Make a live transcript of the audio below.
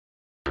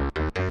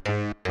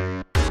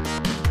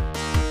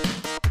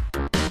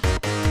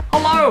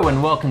Hello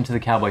and welcome to the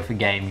Cowboy for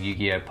Game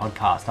Yu-Gi-Oh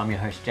podcast. I'm your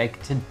host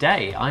Jake.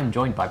 Today I'm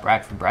joined by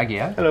Brad from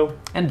Braggio. Hello.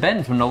 And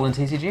Ben from Nolan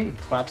TCG.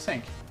 Glad to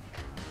sync.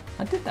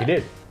 I did that. You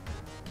did.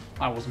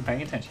 I wasn't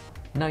paying attention.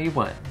 No, you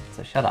weren't,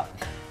 so shut up.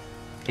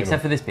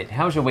 Except for this bit.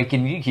 How was your week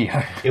in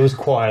Yu-Gi-Oh? It was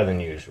quieter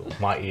than usual.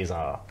 My ears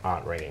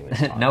aren't ringing this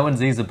time. No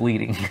one's ears are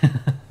bleeding.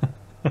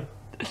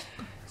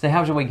 So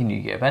how was your week in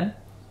Yu-Gi-Oh, Ben?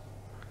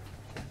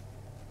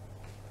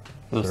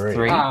 It was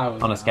three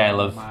on a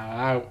scale of...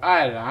 I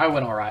don't know, I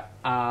went alright.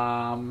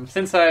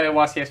 Since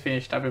YCS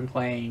finished, I've been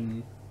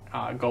playing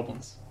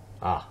Goblins.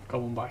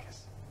 Goblin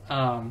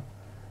Bikers.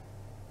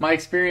 My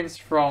experience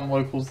from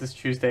locals this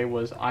Tuesday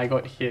was I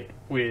got hit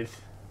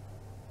with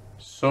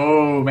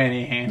so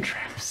many hand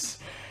traps.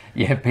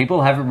 Yeah,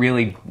 people haven't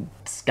really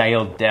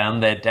scaled down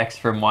their decks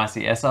from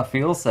YCS, I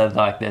feel, so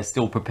like they're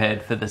still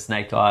prepared for the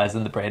Snake Eyes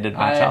and the branded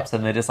matchups,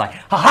 and they're just like,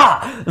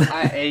 haha!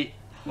 I ate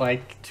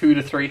like 2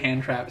 to 3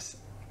 hand traps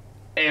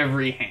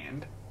every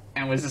hand,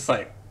 and was just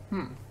like,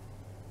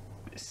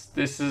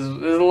 this is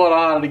a lot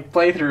harder to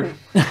play through.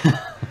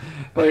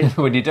 Like,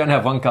 when you don't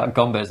have one card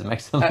combos, it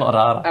makes it a lot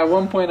harder. At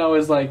one point I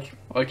was like,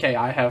 okay,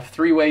 I have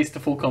 3 ways to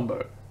full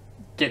combo.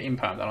 Get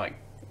Imperm. I'm like,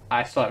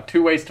 I still have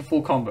 2 ways to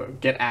full combo.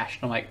 Get Ash.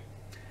 And I'm like,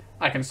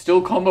 I can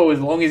still combo as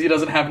long as he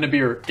doesn't have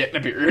Nibiru. Get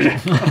Nibiru.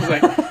 I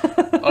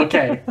was like,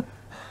 okay,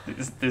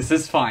 this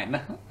is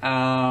fine.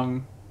 Yeah,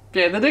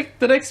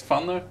 the deck's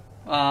fun though.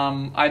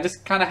 I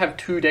just kind of have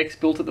 2 decks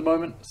built at the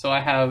moment. So I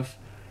have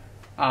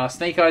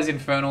Snake Eyes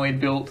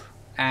Infernoid built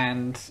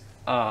and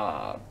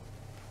the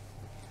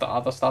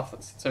other stuff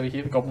that sits over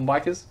here, the Goblin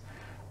Bikers.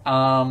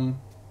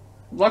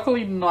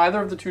 Luckily,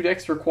 neither of the 2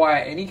 decks require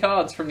any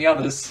cards from the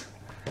others.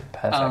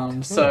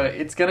 Perfect. So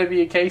it's going to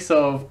be a case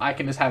of I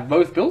can just have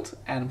both built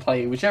and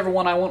play whichever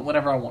one I want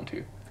whenever I want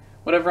to.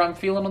 Whatever I'm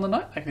feeling on the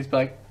night, I can just be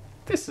like,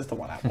 this is the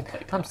one I will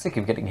play. I'm sick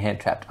of getting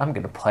hand trapped. I'm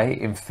going to play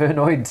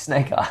Infernoid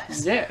Snake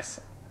Eyes. Yes.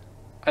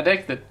 A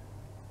deck that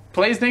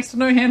plays next to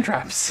no hand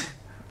traps.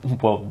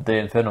 Well, the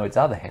Infernoids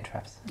are the hand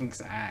traps.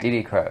 Exactly.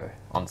 DD Crow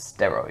on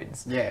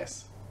steroids.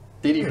 Yes.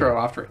 DD Crow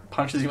after it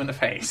punches you in the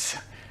face.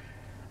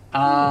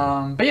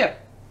 But yeah,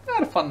 I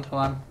had a fun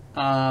time.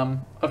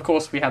 Of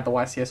course, we had the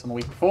YCS on the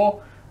week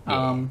before.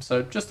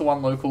 So just the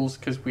one locals,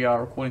 because we are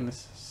recording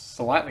this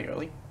slightly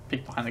early.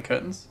 Peek behind the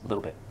curtains. A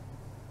little bit.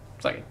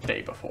 It's like a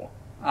day before.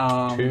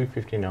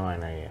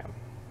 2:59 a.m.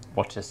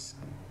 Watch us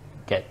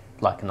get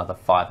like another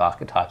 5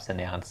 archetypes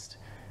announced.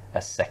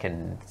 A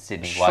second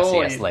Sydney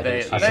YCS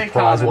later. A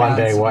surprise one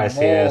day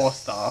YCS. More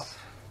stuff.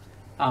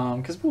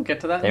 Because we'll get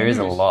to that. There is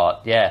a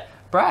lot. Yeah.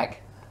 Brag.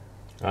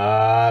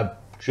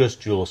 Just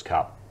Duelist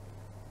Cup.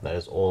 That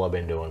is all I've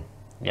been doing.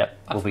 Yep,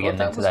 I we'll be forgot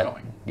getting into that.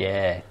 going.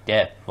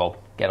 Yeah. Well,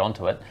 get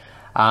onto it.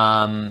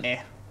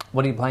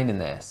 What are you playing in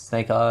there?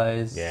 Snake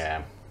Eyes?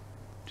 Yeah.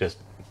 Just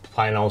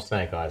plain old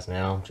Snake Eyes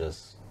now.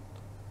 Just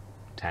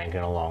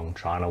tanking along,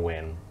 trying to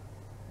win.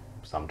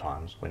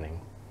 Sometimes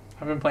winning.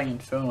 I've been playing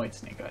Infernoid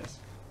Snake Eyes.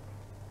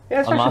 Yeah,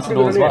 it's On actually Master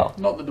pretty Duel good as idea. well.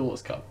 Not the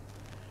Duelist Cup.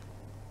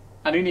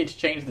 I do need to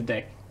change the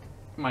deck.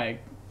 My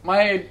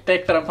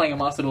deck that I'm playing in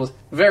Master Duel is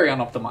very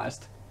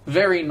unoptimized.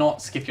 Very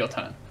not skip your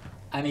turn.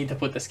 I need to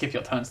put the skip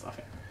your turn stuff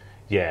in.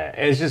 Yeah,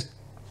 it's just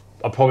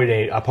I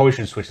probably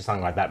should switch to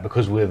something like that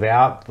because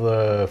without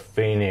the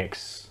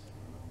Phoenix,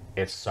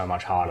 it's so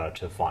much harder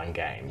to find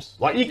games.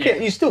 Like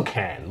you still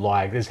can.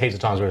 Like there's heaps of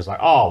times where it's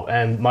like, oh,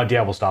 and my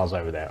Diablo Style's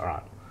over there. All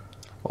right.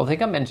 Well, I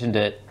think I mentioned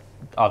it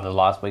either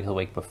last week or the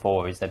week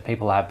before, is that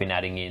people have been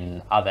adding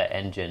in other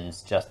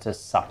engines just to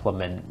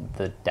supplement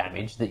the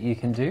damage that you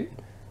can do.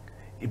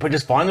 But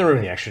just find the room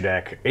in the extra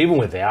deck, even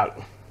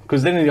without,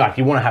 because then like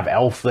you want to have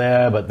Elf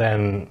there, but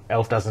then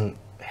Elf doesn't.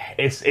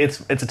 It's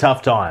a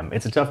tough time.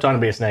 It's a tough time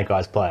to be a Snake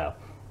Eyes player.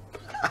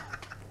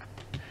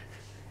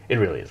 It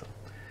really isn't.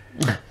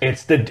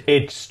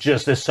 It's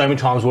just there's so many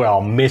times where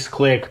I'll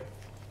misclick,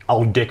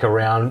 I'll dick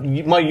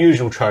around. My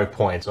usual choke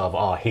points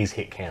of he's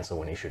hit cancel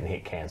when he shouldn't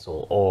hit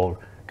cancel, or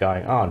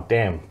going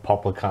damn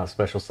Poplar can't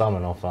special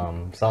summon off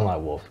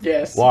Sunlight Wolf.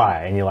 Yes.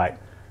 Why? And you're like,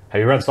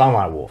 have you read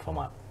Sunlight Wolf? I'm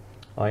like,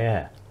 oh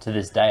yeah. To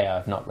this day,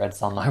 I've not read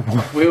Sunlight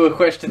Wolf. We were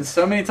questioned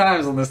so many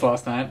times on this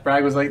last night.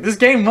 Bragg was like, "This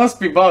game must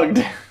be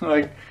bugged."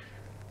 Like,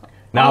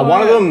 now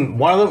one of them,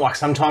 like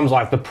sometimes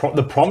like the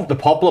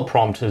Poplar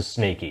prompt is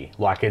sneaky.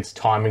 Like its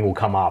timing will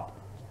come up,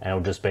 and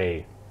it'll just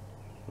be,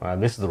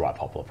 this is the right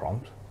Poplar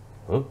prompt.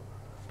 Ooh.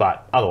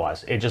 But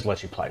otherwise, it just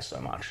lets you play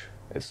so much.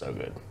 It's so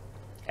good,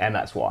 and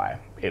that's why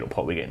it'll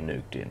probably get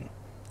nuked in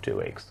 2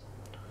 weeks.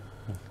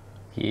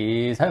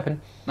 He's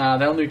hoping. nah,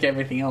 they'll nuke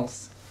everything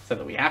else so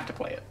that we have to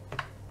play it.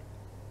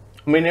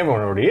 I mean, everyone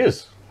already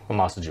is on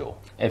Master Duel.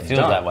 It feels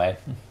that way.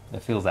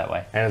 It feels that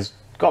way. And it's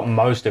got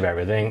most of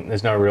everything.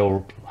 There's no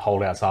real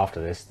holdouts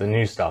after this. The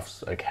new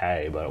stuff's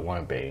okay, but it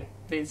won't be.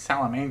 Needs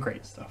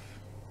Salamangreat stuff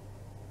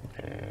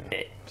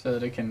so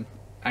that it can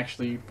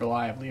actually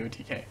reliably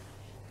OTK.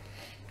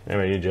 How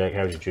about you, Jake?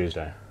 How was your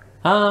Tuesday?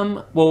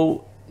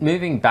 Well,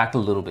 moving back a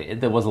little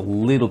bit, there was a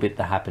little bit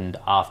that happened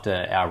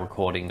after our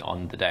recording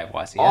on the day of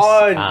YCS.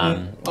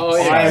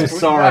 I'm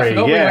sorry. I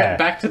forgot we went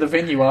back to the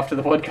venue after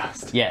the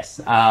podcast.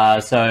 Yes.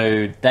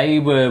 So they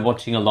were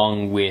watching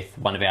along with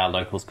one of our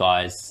locals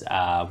guys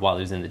while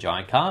he was in the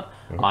giant card.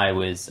 I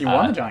was. You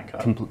won the giant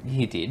card.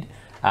 He did.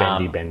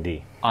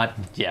 Bendy.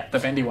 Yeah. The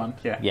bendy one.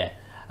 Yeah. Yeah.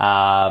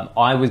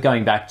 I was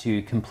going back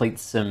to complete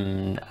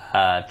some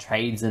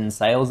trades and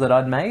sales that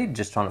I'd made,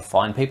 just trying to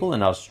find people,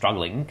 and I was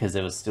struggling because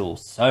there was still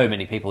so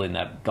many people in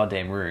that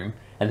goddamn room,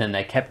 and then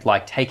they kept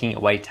like taking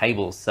away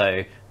tables,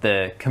 so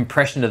the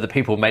compression of the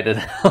people made it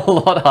a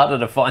lot harder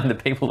to find the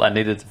people I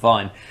needed to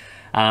find.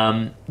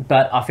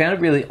 But I found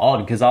it really odd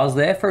because I was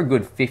there for a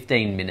good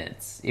 15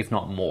 minutes, if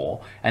not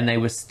more, and they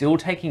were still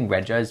taking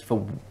regos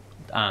for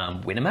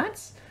winner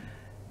mats,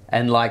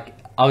 and like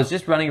I was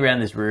just running around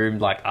this room,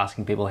 like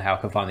asking people how I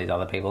could find these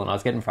other people, and I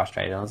was getting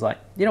frustrated. I was like,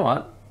 you know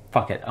what?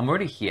 Fuck it. I'm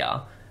already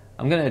here.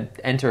 I'm going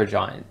to enter a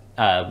giant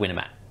winner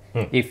mat.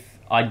 If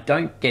I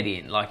don't get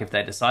in, like if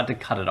they decide to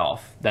cut it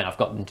off, then I've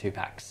gotten 2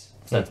 packs.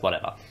 So it's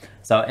whatever.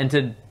 So I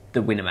entered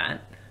the winner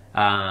mat.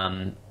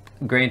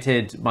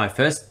 Granted, my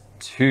first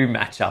 2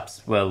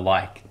 matchups were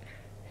like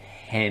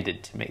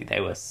handed to me. They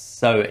were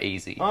so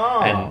easy.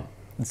 And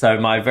so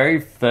my very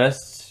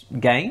first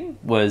game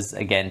was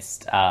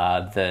against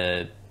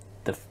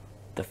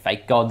the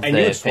fake gods, and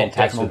the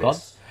phantasmal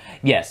gods.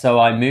 Yeah, so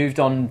I moved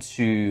on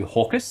to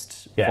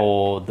Hawkist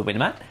for the winner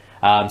mat.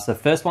 So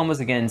first one was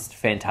against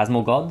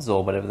phantasmal gods,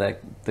 or whatever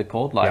they're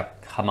called,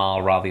 like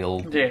Hamal,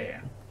 Raviel.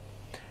 Yeah.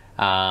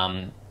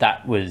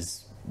 That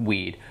was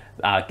weird.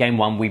 Game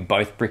 1, we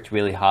both bricked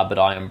really hard, but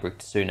I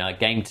unbricked sooner.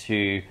 Game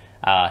 2,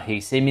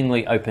 he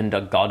seemingly opened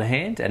a god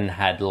hand and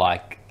had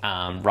like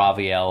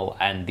Raviel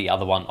and the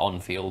other one on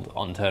field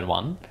on turn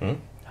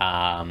 1.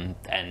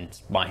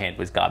 And my hand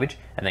was garbage.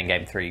 And then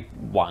game 3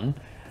 won.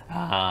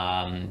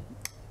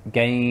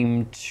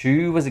 Game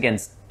 2 was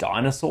against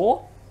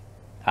Dinosaur.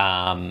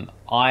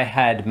 I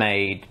had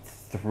made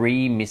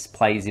 3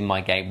 misplays in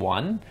my game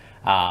 1,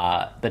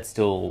 but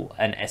still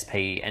an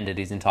SP ended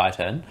his entire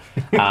turn.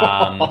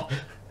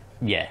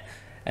 Yeah.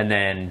 And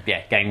then,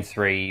 game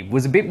 3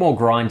 was a bit more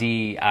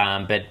grindy,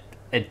 but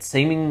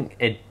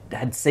it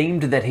had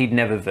seemed that he'd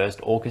never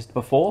versed Orcust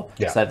before.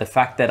 Yeah. So the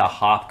fact that a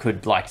harp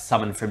could like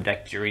summon from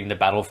deck during the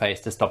battle phase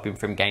to stop him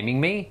from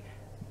gaming me,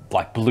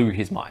 like blew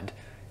his mind.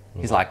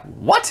 He's like,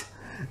 what?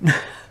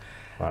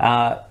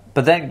 Right.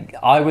 But then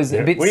I was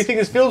a bit... What do you think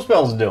his field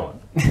spell's doing?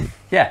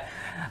 Yeah.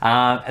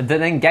 And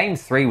then game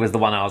 3 was the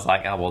one I was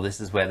like, oh, well,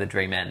 this is where the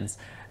dream ends.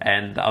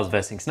 And I was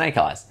versing Snake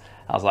Eyes.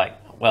 I was like,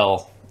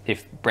 well,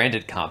 if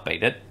Branded can't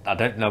beat it, I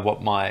don't know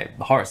what my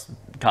Horus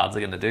cards are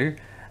going to do.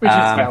 Which is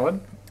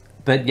valid.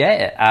 But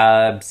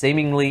yeah,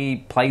 seemingly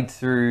played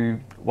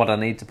through what I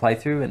need to play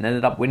through and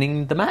ended up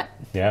winning the mat.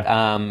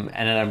 Yeah.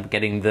 Ended up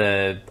getting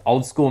the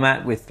old school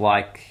mat with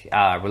like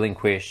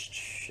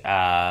relinquished...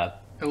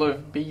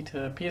 LOB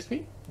to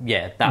PSV?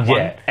 Yeah, that one.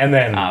 Yeah, and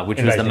then...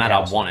 which was the mat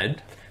I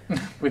wanted.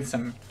 With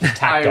some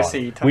Tacked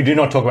IOC. on. We do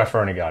not talk about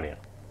Ferroni Guardian.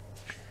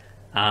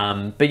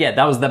 But yeah,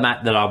 that was the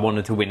mat that I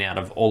wanted to win out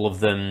of all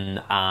of them.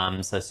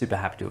 So super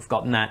happy to have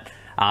gotten that.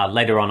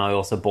 Later on, I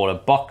also bought a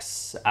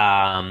box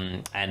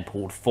and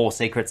pulled 4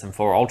 secrets and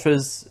 4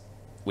 ultras,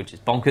 which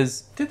is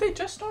bonkers. Did they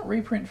just not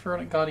reprint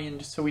Pharaonic Guardian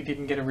just so we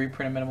didn't get a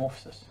reprint of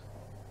Metamorphosis?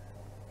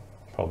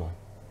 Probably.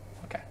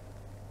 Okay.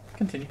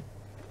 Continue.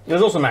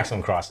 There's also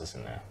Maximum Crisis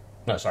in there.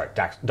 No, sorry,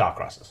 Dark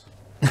Crisis.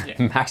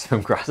 Yeah.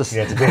 Maximum Crisis.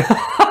 Yeah, it's a bit...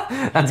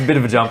 That's a bit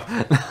of a jump.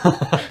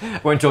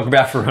 Won't talk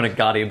about Pharaonic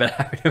Guardian, but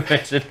happy to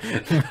mention.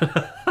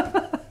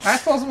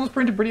 Ash Blossom was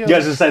printed pretty early. Yeah, I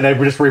was just saying they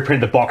just reprint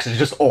the box. It's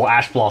just all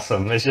Ash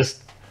Blossom. It's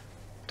just...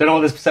 Don't know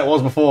what this set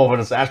was before, but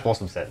it's an Ash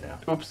Blossom set now.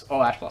 Oops,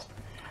 all Ash Blossom.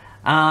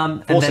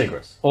 4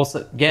 secrets.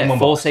 Also, yeah, In one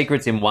 4 box.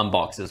 secrets in one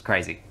box. It was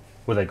crazy.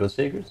 Were they good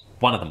secrets?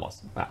 One of them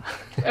was.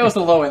 It was the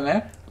low in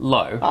there.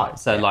 Low. Oh,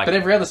 So like... But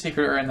every other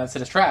secret in that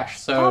set is trash,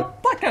 so...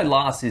 Black Go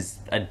Last is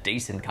a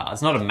decent card.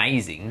 It's not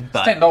amazing,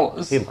 but...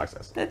 $10. He likes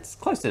this. It's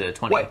closer to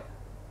 20. Wait.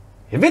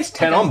 If it's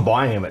 10, I'm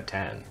buying him at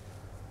 10.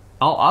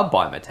 I'll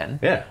buy him at 10.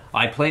 Yeah.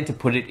 I plan to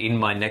put it in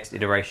my next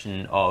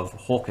iteration of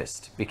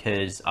Hawkist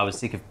because I was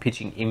sick of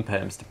pitching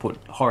imperms to put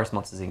Horus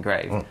monsters in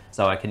grave,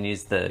 so I can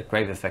use the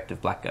grave effect of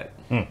Black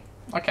Goat.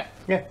 Okay.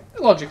 Yeah.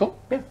 Logical.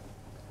 Yeah.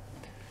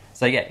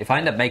 So yeah, if I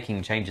end up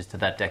making changes to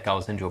that deck,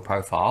 I'll send you a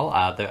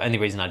profile. The only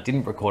reason I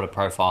didn't record a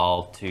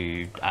profile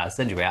to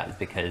send you out is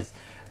because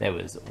there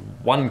was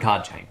 1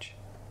 card change.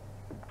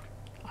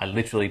 I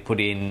literally put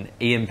in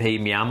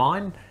EMP Meow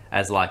Mine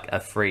as like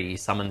a free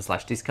summon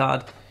 /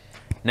 discard.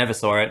 Never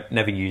saw it,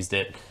 never used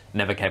it,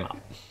 never came up.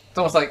 It's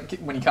almost like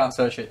when you can't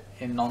search it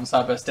in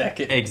non-Cyberse deck.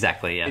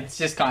 Exactly, yeah. It's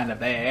just kind of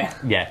there.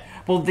 Yeah.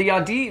 Well, the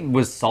idea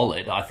was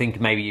solid. I think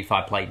maybe if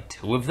I played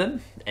 2 of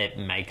them, it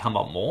may come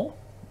up more.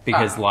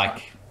 Because,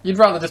 like... You'd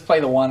rather just play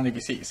the one, and if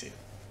you see it, you see it.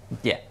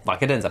 Yeah,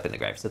 like it ends up in the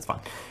grave, so it's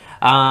fine.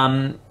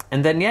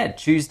 And then, yeah,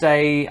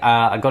 Tuesday,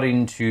 I got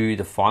into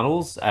the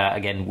finals,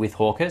 again, with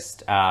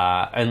Hawkist.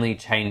 Only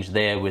change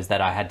there was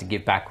that I had to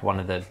give back one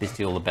of the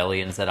Bestial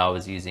Rebellions that I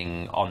was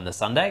using on the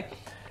Sunday.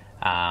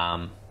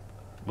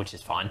 which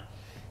is fine.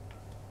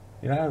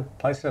 You know,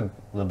 place of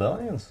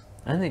Libellians.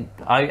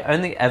 I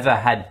only ever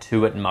had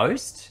 2 at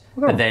most.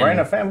 What kind of brand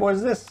of fanboy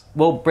is this?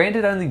 Well,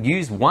 Branded only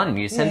use 1.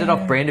 You send it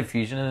off Branded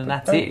Fusion and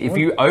that's it. If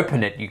you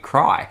open it, you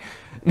cry.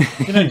 You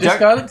don't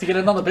discard it to get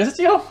another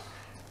Bestial?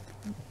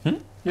 You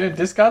don't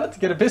discard it to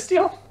get a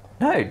Bestial?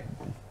 No.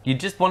 You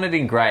just want it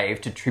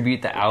engraved to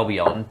tribute the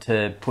Albion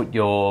to put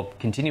your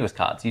continuous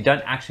cards. You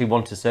don't actually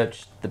want to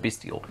search the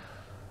Bestial.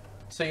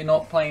 So you're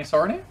not playing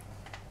Sovereignty?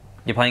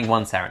 You're playing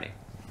 1 Sarony.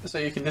 So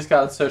you can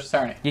discard and search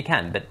Sovereignty? You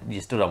can, but you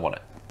still don't want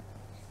it.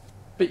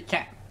 But you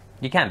can.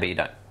 You can, but you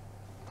don't.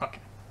 Okay.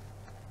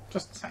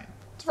 Just saying.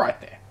 It's right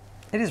there.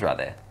 It is right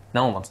there.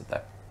 No one wants it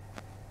though.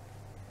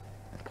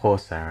 Poor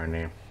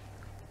Sarony.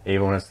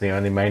 Even when it's the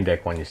only main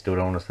deck one, you still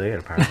don't want to see it,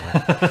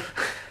 apparently.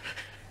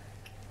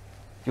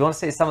 You want to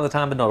see it some of the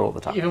time, but not all the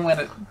time. Even when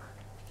it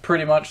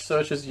pretty much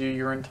searches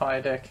your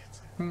entire deck. It's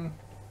like,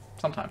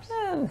 sometimes.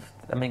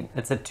 I mean,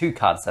 it's a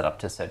 2-card setup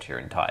to search your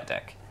entire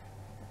deck.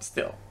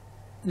 Still.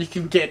 You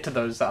can get to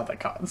those other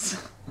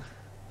cards.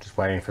 Just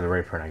waiting for the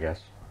reprint, I guess.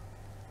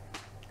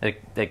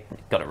 They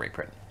got a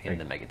reprint in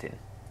the Mega Tin.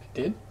 It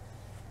did?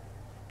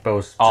 But it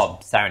was Oh,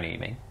 Sarony, you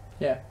mean?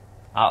 Yeah.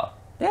 Oh,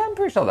 yeah, I'm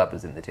pretty sure that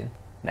was in the tin.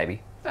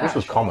 Maybe. this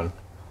was sure. common.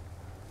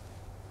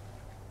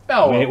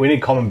 Oh, well. We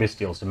need common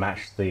Bestials to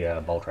match the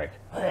Boltrake.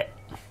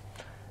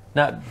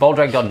 No,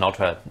 Boldrake got an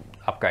Ultra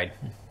upgrade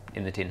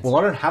in the tins. Well,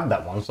 I don't have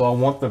that one, so I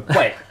want the...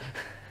 Wait.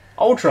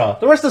 Ultra!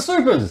 The rest are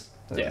Supers!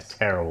 Yes. That's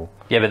terrible.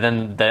 Yeah, but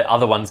then the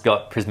other one's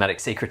got Prismatic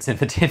Secrets in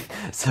the tin.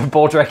 So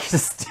Boldrake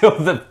is still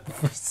the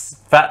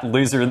fat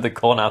loser in the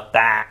corner.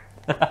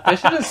 They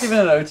should have given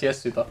it an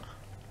OTS suitor.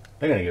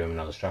 They're going to give him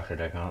another structure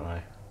deck, aren't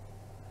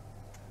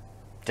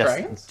they?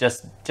 Dragons?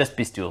 Just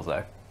Bestials,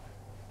 though.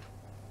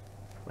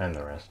 And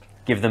the rest.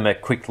 Give them a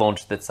quick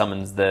launch that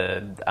summons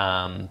the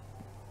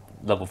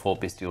level 4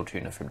 Bestial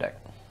Tuner from deck.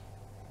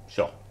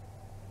 Sure.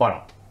 Why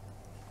not?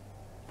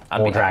 I'd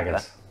More be happy with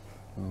dragons.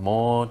 that.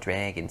 More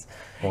dragons.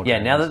 More Yeah,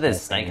 now dragons, that there's more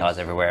snake things. eyes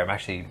everywhere, I'm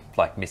actually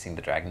like missing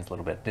the dragons a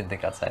little bit. Didn't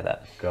think I'd say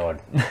that.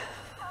 God.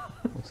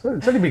 It's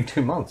only been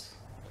 2 months.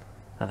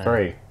 I know.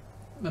 3.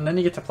 And then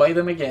you get to play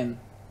them again.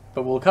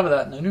 But we'll cover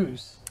that in the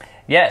news.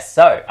 Yes,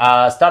 so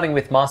starting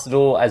with Master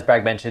Duel, as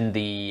Bragg mentioned,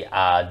 the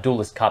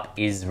Duelist Cup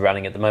is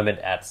running at the moment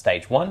at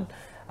stage 1.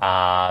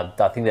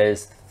 I think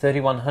there's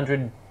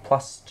 3,100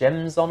 plus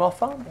gems on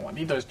offer. Oh, I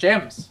need those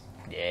gems.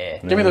 Yeah.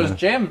 Give me those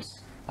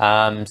gems.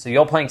 So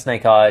you're playing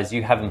Snake Eyes.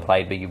 You haven't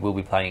played, but you will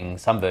be playing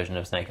some version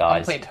of Snake I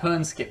Eyes. play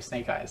turn skip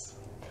Snake Eyes.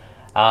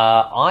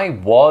 I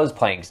was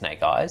playing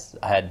Snake Eyes.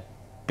 I had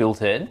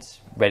built it,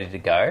 ready to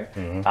go.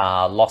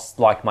 Lost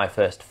like my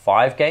first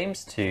 5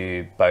 games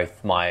to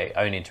both my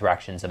own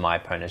interactions and my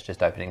opponents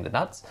just opening the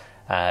nuts.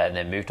 And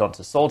then moved on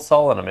to Sword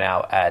Soul, and I'm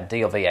now at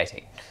DLV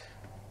 18.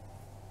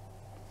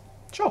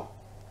 Sure.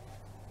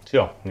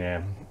 Sure,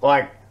 yeah.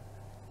 Like,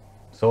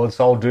 Sword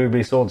Soul do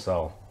be Sword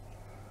Soul.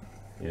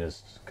 You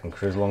just can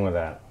cruise along with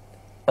that.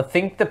 I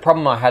think the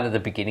problem I had at the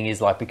beginning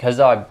is like because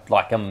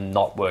I'm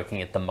not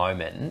working at the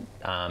moment.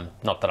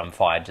 Not that I'm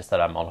fired, just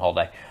that I'm on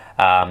holiday.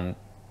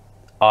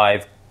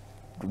 I've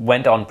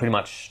went on pretty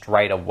much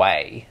straight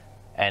away,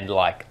 and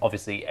like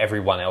obviously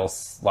everyone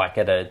else like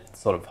at a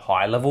sort of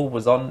high level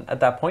was on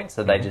at that point,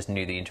 so they just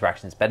knew the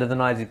interactions better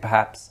than I did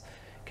perhaps.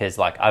 Because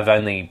like I've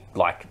only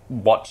like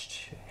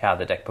watched how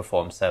the deck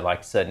performs, so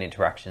like certain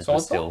interactions were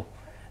Sword still. Soul?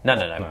 No,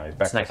 he's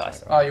back Snake to Eyes.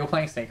 Snake Oh, you were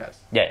playing Snake Eyes.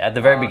 Yeah, at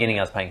the very beginning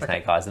I was playing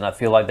Snake Eyes, and I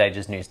feel like they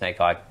just knew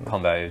Snake Eye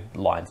combo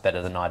lines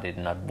better than I did,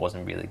 and I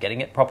wasn't really getting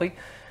it properly.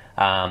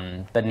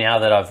 But now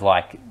that I've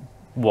like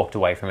walked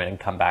away from it and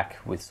come back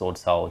with Sword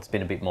Soul, it's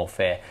been a bit more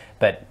fair.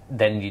 But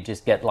then you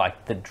just get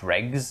like the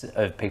dregs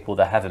of people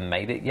that haven't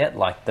made it yet,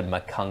 like the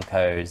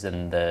Makunkos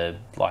and the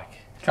like.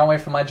 Can't wait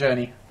for my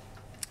journey.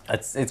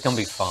 It's gonna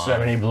be fun. So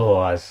many blue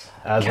eyes,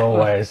 as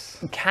always.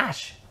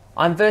 Cash.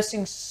 I'm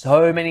versing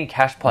so many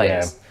cash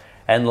players. Yeah.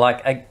 And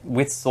like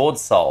with Sword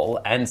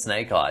Soul and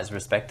Snake Eyes,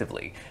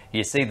 respectively,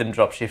 you see them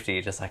drop shifty,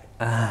 you're just like,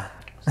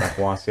 It's like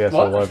YCS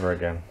What? all over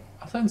again.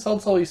 I thought in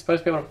Sword Soul you're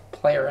supposed to be able to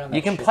play around that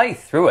You can shit. play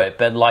through it,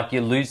 but like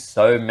you lose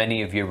so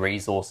many of your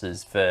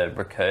resources for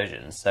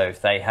recursion. So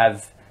if they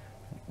have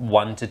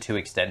 1 to 2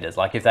 extenders,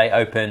 like if they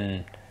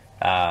open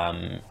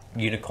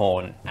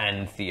Unicorn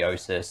and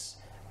Theosis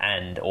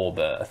and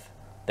Orbirth,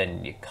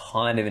 then you're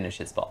kind of in a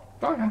shit spot.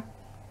 Okay.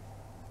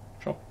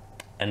 Sure.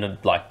 And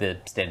like the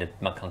standard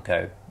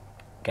Makunko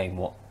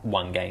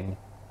one game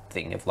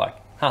thing of like,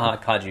 haha,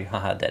 Kaiju,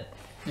 haha, dead.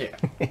 Yeah.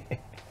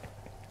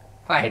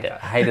 I hate I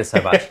it. hate it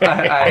so much.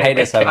 I hate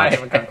it so much. I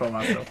hate Makunko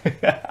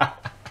myself.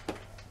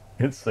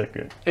 It's so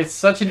good. It's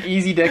such an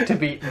easy deck to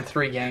beat in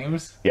 3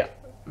 games, Yeah.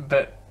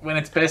 but when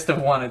it's best of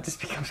 1, it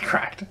just becomes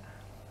cracked.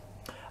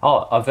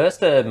 Oh, I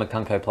versed a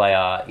Makunko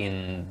player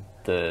in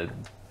the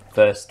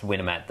first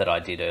Wintermat that I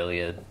did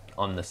earlier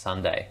on the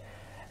Sunday,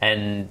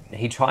 and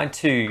he tried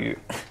to.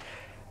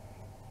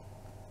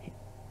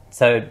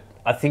 So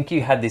I think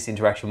you had this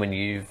interaction when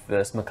you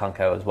versed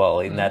Makunko as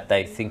well, in that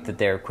they think that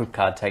their equip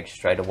card takes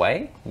straight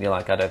away. And you're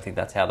like, I don't think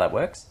that's how that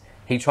works.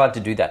 He tried to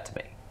do that to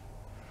me.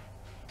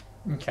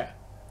 Okay.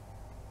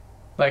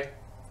 Like,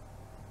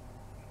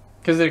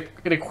 because it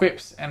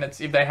equips, and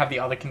it's if they have the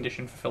other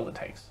condition fulfilled, it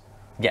takes.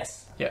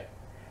 Yes. Yeah.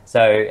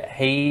 So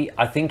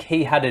I think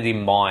he had it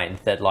in mind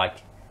that like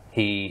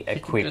he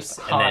equips just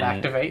hard and then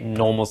activate.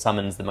 normal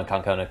summons the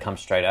Makunko and it comes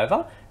straight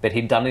over. But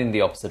he'd done it in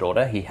the opposite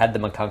order. He had the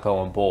Makunko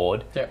on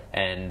board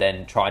and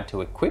then tried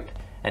to equip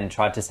and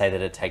tried to say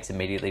that it takes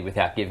immediately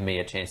without giving me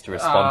a chance to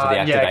respond to the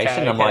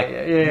activation. I'm like,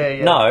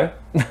 no.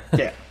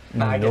 Yeah.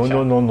 I get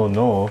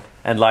No.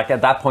 And like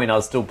at that point I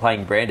was still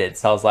playing branded.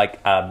 So I was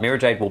like, Mirror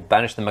Jade will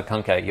banish the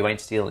Makunko. You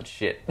ain't stealing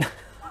shit.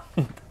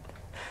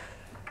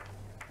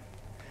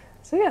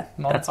 So yeah,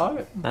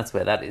 non-target. That's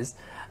where that is.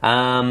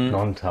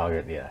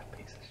 Non-target, yeah.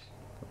 Piece of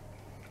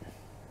shit.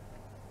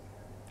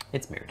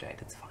 It's Mirror Jade,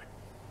 it's fine.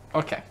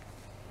 Okay.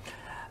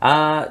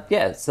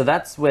 Yeah, so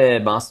that's where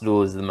Master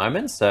Duel is at the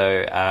moment.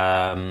 So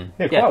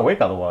quite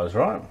weak otherwise,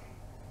 right?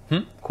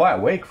 Quite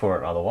weak for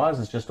it otherwise.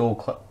 It's just all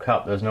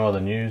cup. There's no other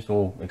news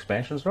or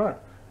expansions, right?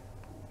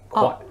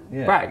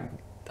 Brag.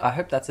 I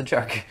hope that's a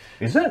joke.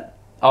 Is it?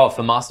 Oh,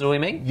 for Master Duel, you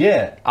mean?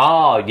 Yeah.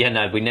 Oh, yeah,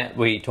 no,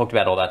 we talked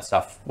about all that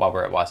stuff while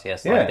we're at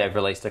YCS. Like, Yeah. they've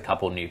released a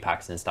couple new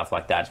packs and stuff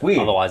like that. Weird.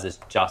 Otherwise, it's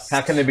just...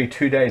 How can there be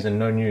 2 days and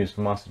no news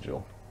for Master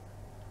Duel?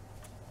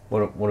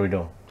 What are we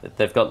doing?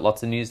 They've got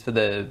lots of news for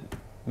the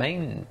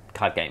main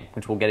card game,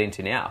 which we'll get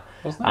into now.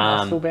 Wasn't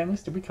that still ban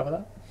list? Did we cover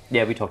that?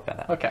 Yeah, we talked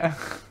about that. Okay.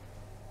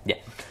 Yeah.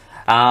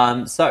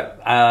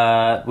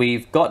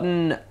 We've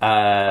gotten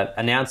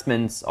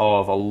announcements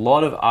of a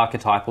lot of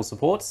archetypal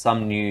support,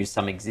 some new,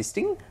 some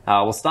existing.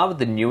 We'll start with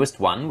the newest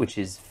one, which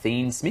is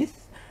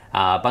Fiendsmith.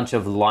 A bunch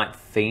of light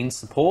Fiend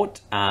support.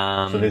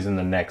 So these in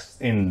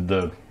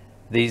the...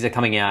 These are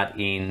coming out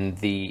in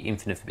the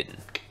Infinite Forbidden.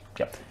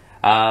 Yep.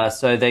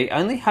 So they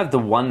only have the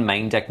one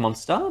main deck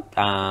monster.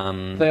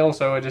 They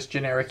also are just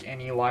generic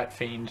any light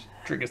fiend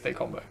triggers their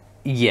combo.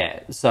 Yeah,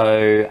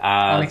 so...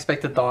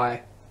 Unexpected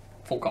die,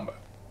 full combo.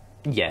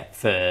 Yeah,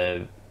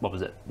 for, what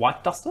was it,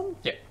 White Dustin?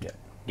 Yeah.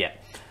 Yeah.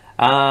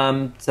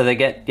 So they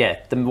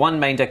get, the one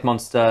main deck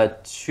monster,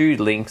 2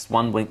 links,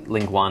 one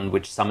link 1,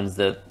 which summons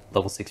the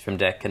level 6 from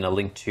deck, and a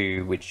link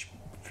 2, which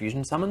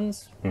fusion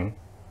summons.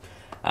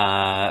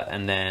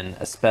 And then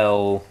a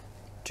spell,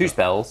 2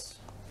 spells.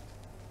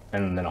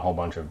 And then a whole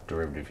bunch of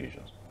derivative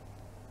fusions.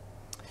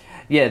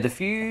 Yeah, the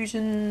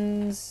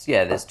fusions,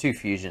 there's 2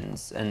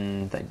 fusions,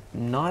 and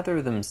neither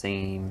of them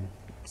seem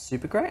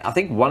super great. I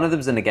think one of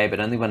them's a negate, but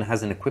only one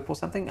has an equip or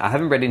something. I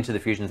haven't read into the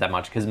fusions that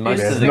much because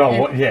most of the...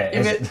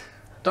 If it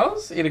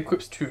does, it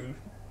equips 2.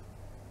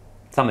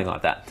 Something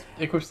like that.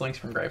 It equips links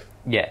from grave.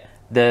 Yeah.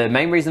 The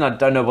main reason I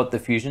don't know what the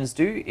fusions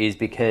do is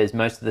because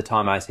most of the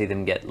time I see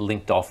them get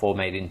linked off or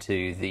made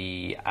into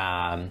the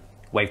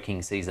Wave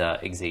King Caesar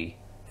Exe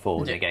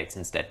for negates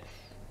instead.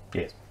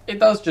 Yes. It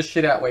does just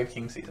shit out Wave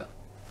King Caesar.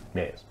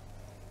 Yes.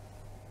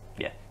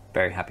 Yeah,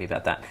 very happy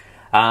about that.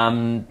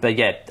 But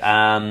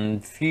yeah,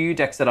 few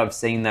decks that I've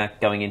seen that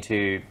going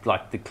into,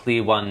 like the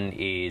clear one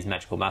is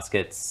Magical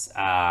Muskets,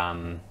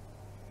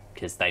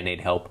 because they need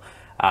help.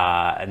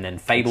 And then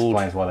Fabled.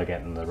 Explains why they're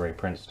getting the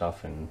reprint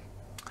stuff. And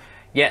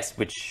yes,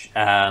 which,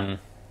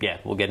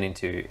 we'll get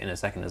into in a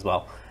second as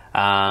well.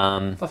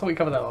 I thought we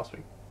covered that last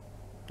week.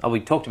 Oh, we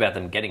talked about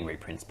them getting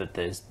reprints, but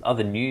there's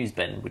other news,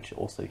 Ben, which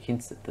also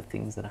hints at the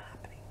things that are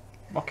happening.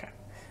 Okay.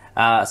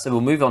 So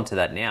we'll move on to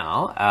that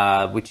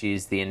now, which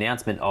is the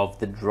announcement of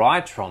the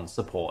Drytron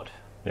support.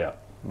 Yeah.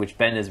 Which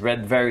Ben has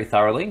read very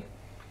thoroughly.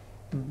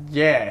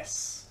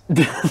 Yes.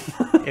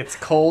 It's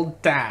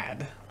called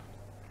Dad.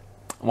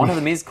 One of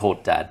them is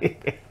called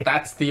Dad.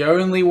 That's the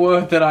only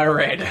word that I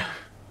read.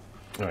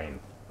 I mean,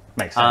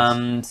 makes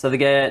sense. So they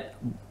get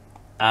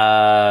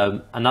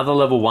another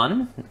level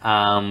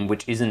 1,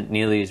 which isn't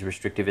nearly as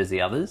restrictive as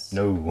the others.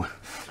 No.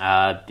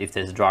 If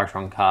there's a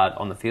Drytron card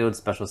on the field,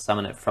 special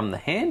summon it from the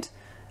hand.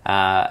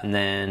 And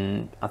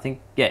then, I think,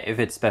 if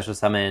it's special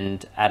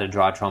summoned, add a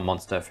Drytron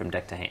monster from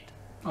deck to hand.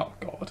 Oh,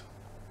 God.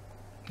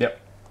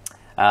 Yep.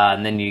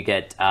 And then you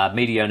get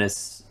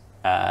Meteonus.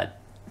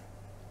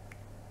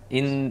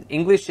 In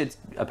English, it's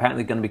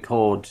apparently going to be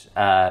called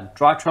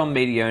Drytron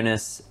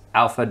Meteonus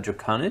Alpha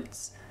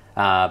Draconids.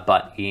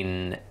 But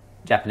in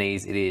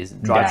Japanese, it is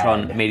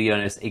Drytron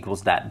Meteonus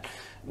equals Dad.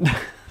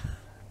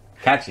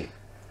 Catchy.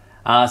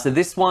 So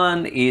this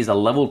one is a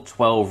level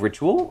 12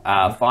 ritual,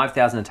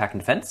 5,000 attack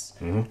and defense.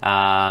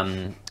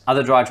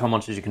 Other Drytron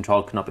monsters you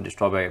control cannot be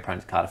destroyed by your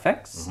opponent's card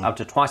effects. Up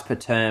to twice per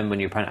turn, when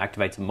your opponent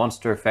activates a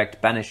monster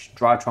effect, banish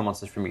Drytron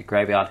monsters from your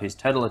graveyard whose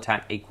total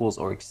attack equals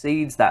or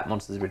exceeds that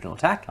monster's original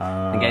attack.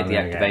 Negate the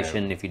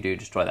activation if you do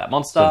destroy that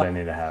monster. So they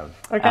need to have...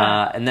 Okay.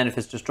 And then if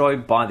it's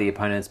destroyed by the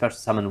opponent, special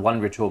summon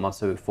 1 ritual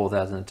monster with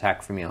 4,000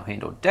 attack from your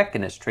hand or deck,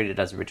 and it's treated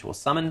as a ritual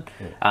summon.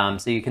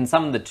 So you can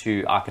summon the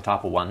 2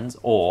 archetypal ones,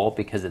 or,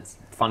 because it's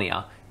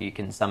funnier, you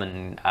can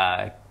summon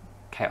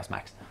Chaos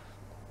Max.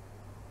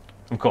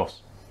 Of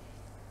course.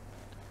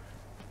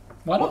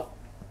 Why not?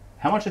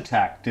 How much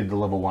attack did the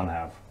level 1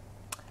 have?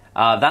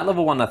 That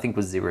level 1 I think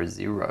was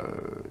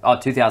 0/0. Oh,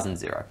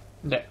 2000.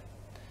 Yeah.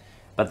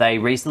 But they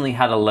recently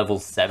had a level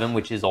 7,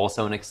 which is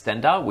also an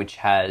extender, which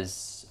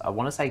has, I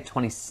want to say,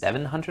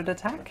 2,700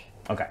 attack.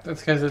 Okay.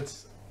 That's because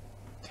it's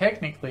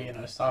technically an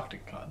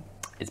Osarctic card.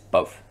 It's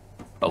both.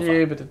 Both.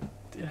 Yeah, but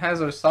it has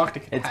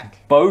Osarctic It's attack.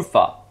 both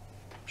up.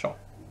 Sure.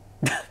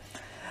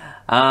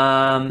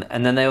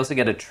 And then they also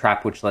get a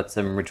trap which lets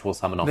them ritual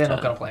summon off They're turn.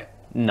 not going to play it.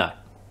 No.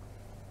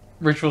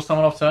 Ritual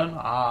summon off turn?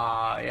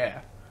 Ah,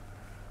 yeah.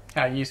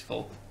 How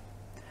useful.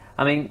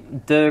 I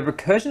mean, the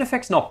recursion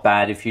effect's not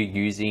bad if you're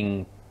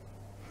using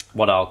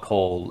what I'll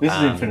call This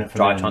is Infinite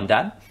Forbidden. Drytron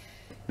Dad.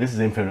 This is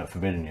Infinite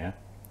Forbidden, yeah?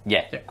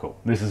 Yeah. Cool.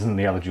 This isn't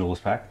the other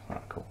Duelist pack?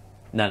 Alright, cool.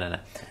 No.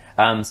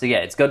 So yeah,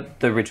 it's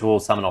got the ritual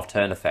summon off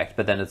turn effect,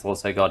 but then it's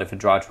also got if a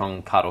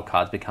Drytron card or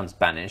cards becomes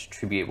banished,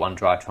 tribute one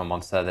Drytron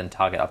monster, then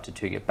target up to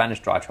 2 get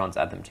banished Drytrons,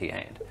 add them to your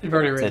hand. You've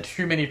already read So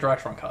too many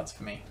Drytron cards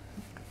for me.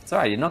 it's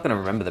alright, you're not going to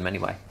remember them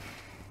anyway.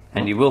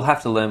 And you will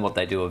have to learn what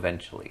they do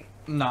eventually.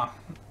 Nah.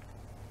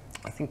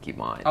 I think you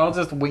might. I'll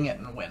just wing it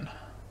and win.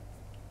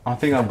 I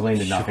think I've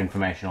gleaned enough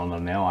information on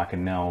them now. I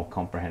can now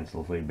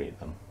comprehensively beat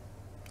them.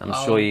 I'm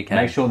sure you can.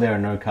 Make sure there are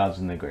no cards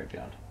in their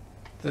graveyard.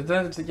 They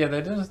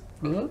just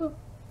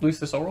lose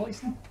the soul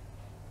release now.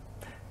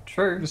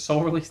 True. The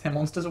soul release their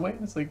monsters away.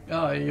 It's like,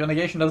 oh, your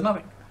negation does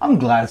nothing. I'm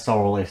glad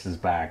Soul Release is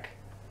back.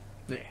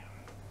 Yeah.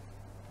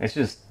 It's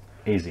just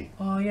easy.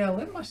 Oh yeah, I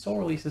lent my soul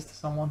releases to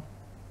someone.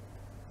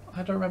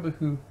 I don't remember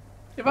who.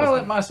 If I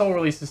lent my soul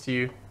releases to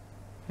you,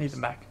 I need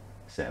them back.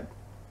 Seb.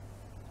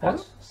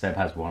 What? Seb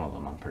has one of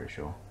them, I'm pretty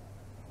sure.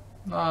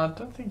 No, I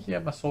don't think he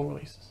had my soul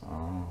releases.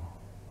 Oh.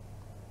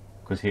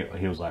 Because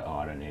he was like, oh,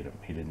 I don't need them.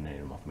 He didn't need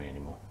them off me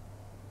anymore.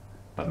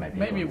 But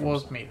maybe it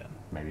was me then.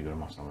 Maybe you got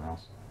them off someone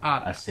else.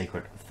 Ah, A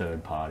secret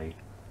third party.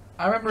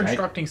 I remember Jake?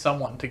 instructing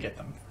someone to get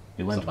them.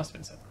 You So lent, it must have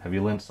been Seb. have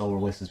you lent Soul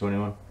Releases to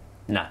anyone?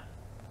 No.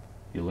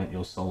 You lent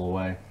your soul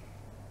away?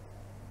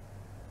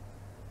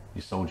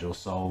 You sold your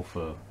soul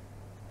for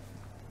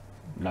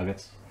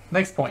nuggets?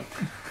 Next point.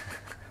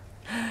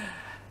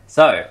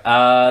 So,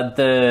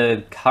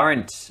 the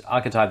current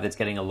archetype that's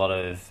getting a lot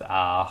of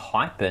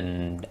hype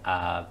and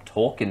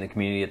talk in the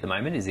community at the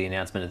moment is the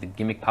announcement of the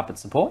Gimmick Puppet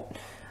support,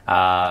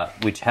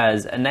 which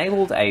has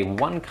enabled a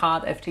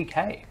 1-card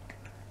FTK.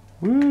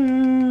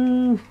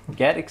 Woo!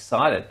 Get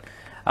excited.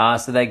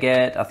 So they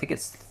get, I think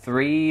it's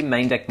 3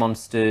 main deck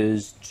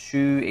monsters,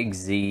 2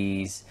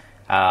 Xyz,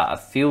 a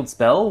field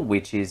spell,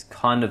 which is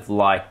kind of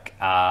like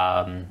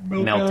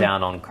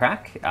Meltdown on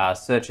crack,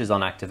 searches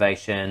on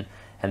activation,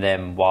 and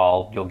then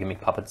while your Gimmick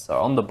Puppets are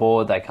on the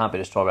board, they can't be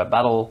destroyed by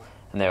battle,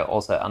 and they're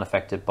also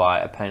unaffected by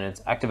opponents'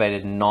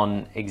 activated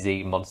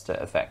non-Xyz monster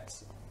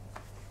effects.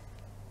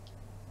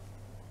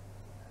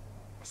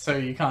 So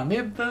you can't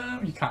nib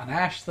them, you can't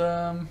ash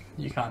them,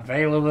 you can't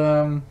Veiler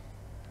them.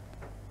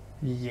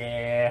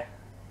 Yeah.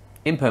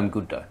 Imperm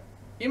good though.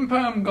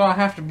 Imperm gonna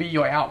have to be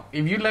your out.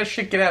 If you let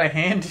shit get out of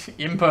hand,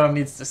 Imperm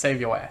needs to save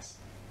your ass.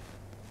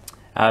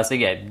 So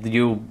yeah,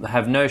 you'll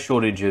have no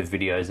shortage of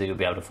videos that you'll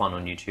be able to find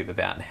on YouTube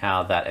about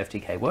how that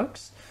FTK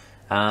works.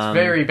 It's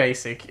very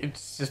basic.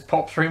 It's just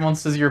pop 3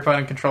 monsters your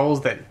opponent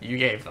controls that you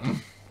gave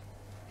them.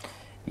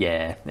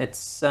 Yeah,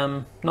 it's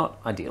not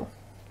ideal,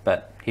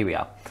 but here we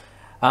are.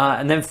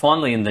 And then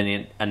finally in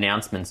the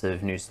announcements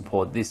of new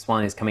support, this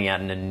one is coming out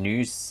in a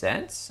new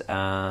set,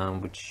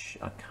 which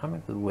I can't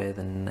remember where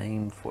the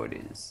name for it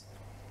is.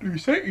 You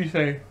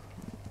say?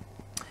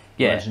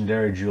 Yeah.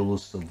 Legendary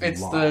Duelist of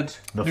It's Light.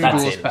 the new That's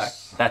Duelist it. pack.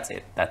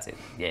 That's it.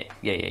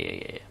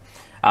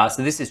 Yeah.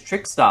 So this is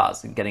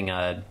Trickstars getting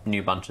a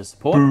new bunch of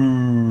support.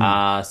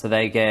 So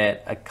they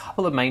get a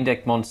couple of main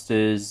deck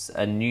monsters,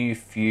 a new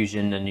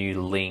fusion, a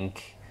new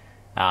link,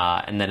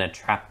 and then a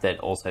trap that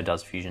also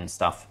does fusion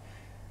stuff,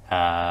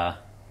 and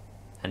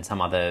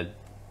some other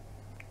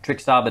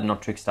Trickstar, but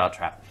not Trickstar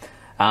trap.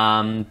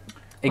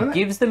 It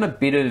gives them a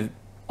bit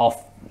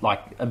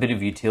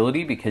of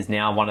utility because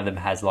now one of them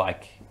has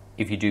like,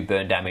 if you do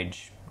burn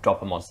damage,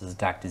 drop a monster's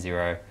attack to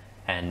 0,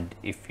 and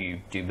if you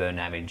do burn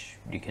damage,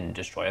 you can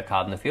destroy a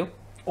card in the field.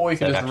 Or you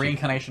So can just actually-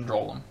 reincarnation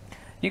draw them.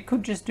 You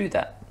could just do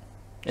that.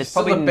 It's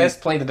probably the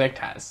best play the deck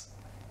has.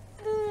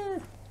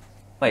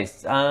 Wait,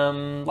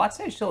 Light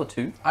Stage still a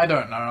 2? I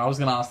don't know. I was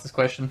going to ask this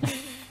question.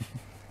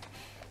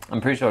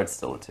 I'm pretty sure it's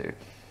still a 2.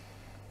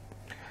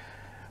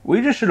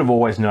 We just should have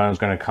always known it was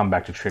going to come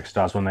back to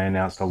Trickstars when they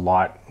announced a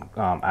light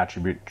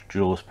attribute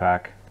Duelist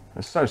pack.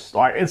 It's so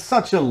like it's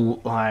such a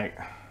like.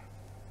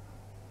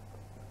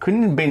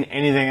 Couldn't it have been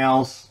anything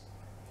else?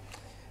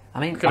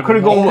 I mean, I could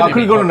have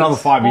gone another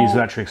 5 years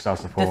without Trickstar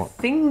the support.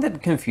 thing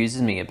that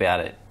confuses me about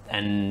it,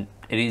 and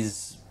it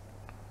is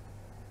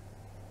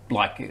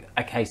like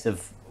a case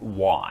of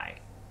why,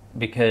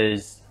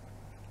 because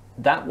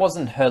that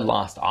wasn't her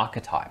last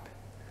archetype.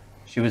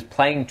 She was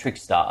playing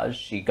Trickstars.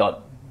 She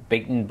got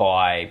beaten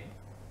by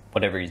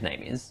whatever his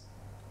name is,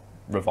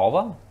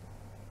 Revolver.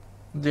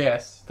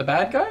 Yes. The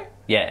bad guy?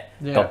 Yeah,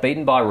 Yeah. got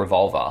beaten by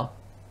Revolver.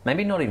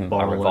 Maybe not even by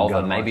Bottle and Revolver.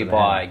 gun Maybe right to the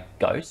by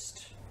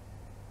Ghost.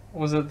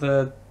 Or was it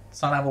the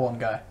Sun Avalon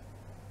guy?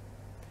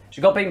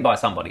 She got beaten by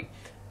somebody,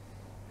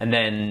 and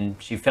then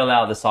she fell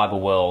out of the cyber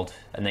world,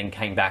 and then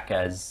came back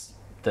as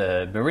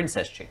the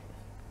Marincest chick.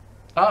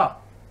 Ah,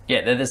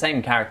 Yeah, they're the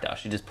same character.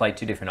 She just played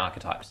 2 different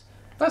archetypes.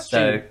 that's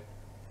So, true.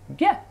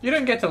 Yeah. You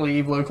don't get to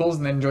leave locals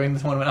and then join the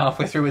tournament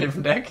halfway through with a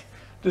different deck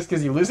just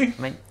because you're losing.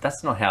 I mean,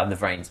 that's not how the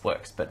Vrains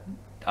works, but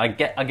I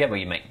get what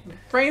you mean.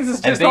 Brains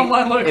is just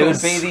online locals. It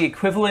would be the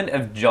equivalent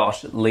of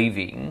Josh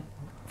leaving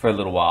for a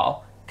little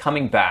while,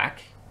 coming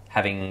back,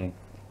 having,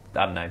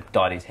 I don't know,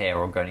 dyed his hair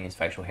or grown his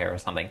facial hair or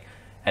something,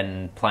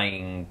 and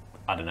playing,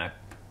 I don't know,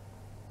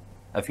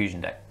 a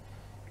fusion deck.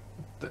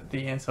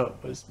 The answer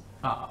was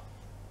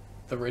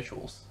the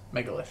rituals,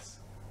 megaliths.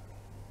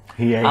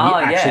 He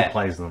actually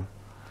plays them.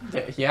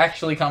 Yeah, he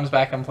actually comes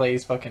back and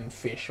plays fucking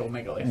fish or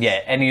megaliths.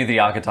 Yeah, any of the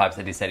archetypes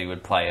that he said he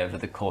would play over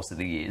the course of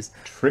the years.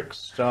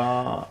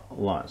 Trickstar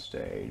Light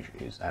Stage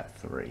is at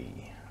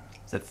 3.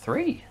 Is it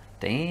 3?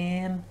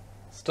 Damn.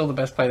 Still the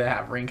best play they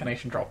have,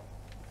 Reincarnation Drop.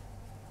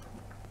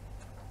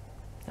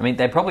 I mean,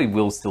 they probably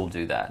will still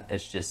do that.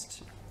 It's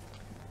just...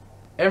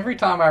 Every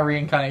time I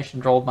Reincarnation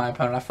Drolled my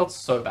opponent, I felt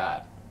so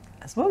bad.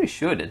 That's what we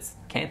should. It's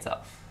cancer.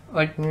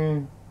 Like,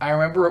 I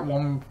remember at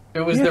one...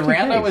 It was the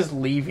round I was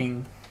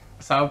leaving...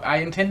 So I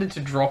intended to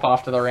drop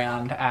after the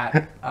round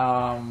at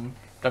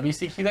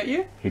WCQ that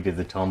year. He did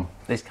the Tom.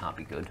 This can't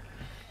be good.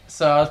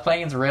 So I was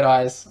playing against Red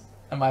Eyes,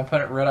 and my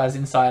opponent Red Eyes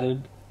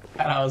insided,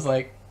 and I was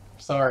like,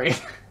 sorry,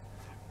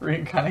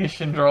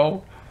 Reincarnation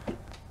Droll.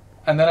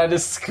 And then I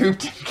just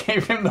scooped and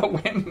gave him the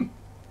win.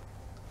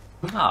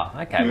 Oh,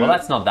 okay. Well,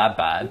 that's not that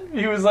bad.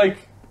 He was like,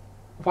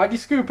 why'd you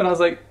scoop? And I was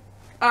like,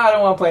 I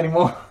don't want to play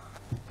anymore.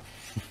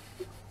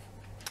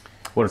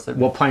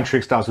 What playing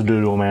Trickstars will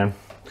do to a man.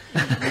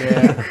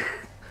 Yeah.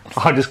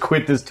 I just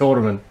quit this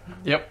tournament.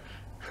 Yep.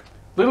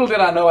 Little did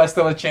I know I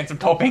still had a chance of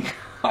topping.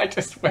 I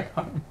just went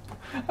home.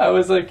 I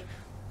was like,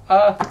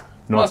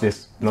 not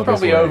this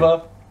probably way.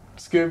 over.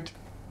 Scooped.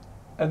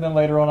 And then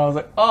later on I was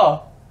like,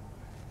 oh,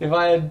 if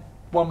I had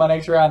won my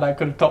next round, I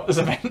could have topped this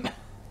event.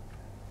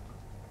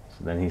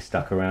 So then he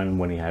stuck around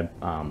when he had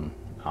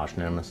Arch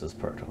Nemesis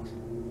Protoss.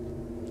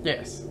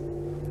 Yes.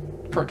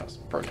 Protoss.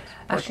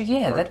 Actually,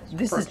 yeah,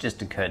 this has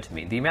just occurred to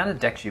me. The amount of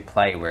decks you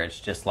play where it's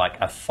just like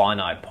a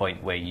finite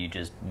point where you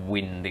just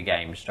win the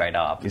game straight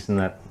up. Isn't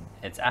that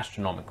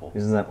astronomical.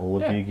 Isn't that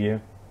all of Yu-Gi-Oh?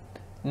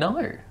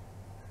 No.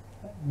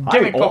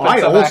 Gimmick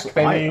puppets are back,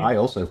 baby. I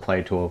also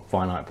play to a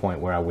finite point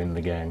where I win the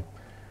game.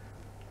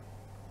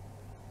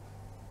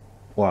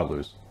 Or I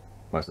lose,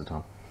 most of the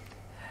time.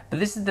 But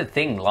this is the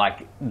thing,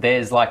 like,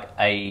 there's like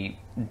a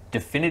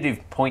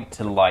definitive point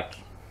to like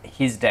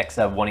his decks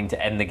are wanting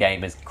to end the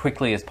game as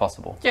quickly as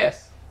possible.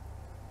 Yes.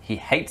 He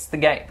hates the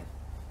game.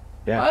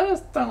 Yeah. I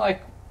just don't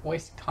like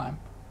wasting time.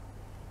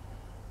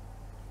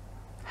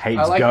 Hates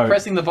I like go.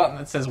 pressing the button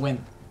that says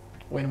win.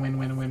 Win, win,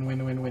 win, win,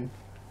 win, win, win.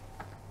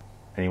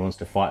 And he wants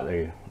to fight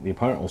the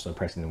opponent, also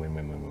pressing the win,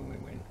 win, win, win,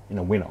 win, win. In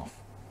a win-off.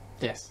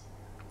 Yes.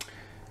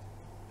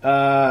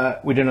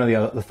 We don't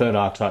know the third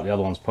archetype. The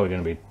other one's probably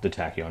going to be the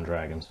Tachyon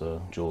Dragons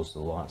for Jewels of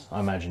the Lights. I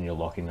imagine you're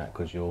locking that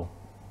because you're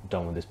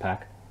done with this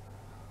pack.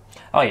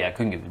 Oh yeah, I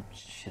couldn't give a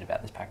shit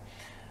about this pack.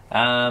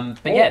 But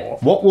yeah.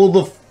 What will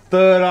the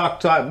third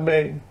archetype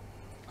be?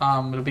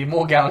 It'll be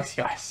more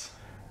Galaxy Ice.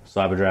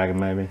 Cyber Dragon,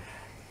 maybe?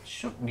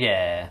 Sure,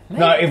 yeah. Maybe.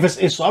 No, if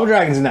Cyber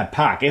Dragon's in that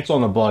pack, it's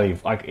on the bloody,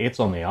 like, it's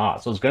on the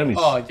art. So it's going to be...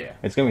 Oh, yeah.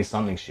 It's going to be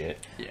something shit.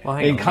 Yeah.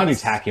 Well, You can't do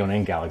Tachyon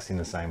and Galaxy in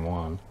the same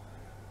one.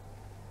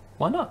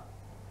 Why not?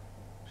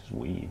 It's just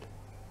weird.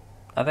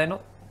 Are they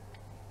not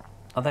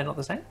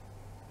the same?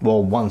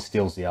 Well, one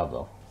steals the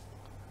other.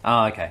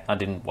 Oh, okay. I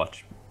didn't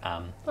watch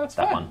That's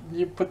that fine. one.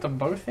 You put them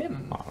both in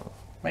and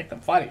make them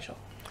fight each other.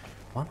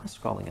 Why am I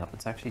scrolling up?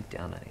 It's actually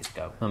down. I need to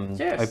go.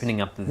 Yes. Opening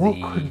up the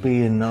What could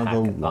be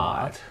another pack white?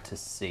 art to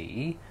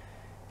see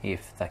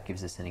if that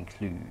gives us any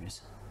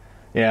clues.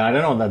 Yeah, I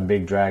don't know what that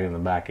big dragon in the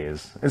back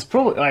is. It's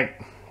probably,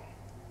 like...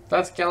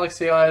 That's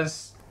Galaxy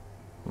Eyes,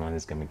 Mine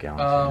is going to be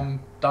Galaxy.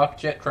 Dark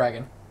Jet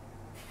Dragon.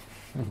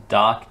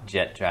 Dark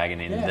Jet Dragon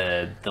in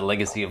Yeah. the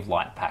Legacy of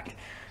Light pack.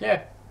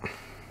 Yeah.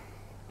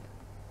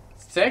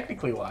 It's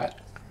technically white.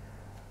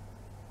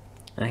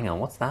 Hang on,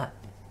 what's that?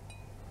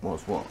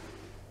 What's what?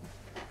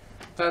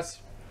 That's...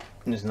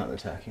 Isn't that the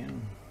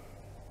Tachyon?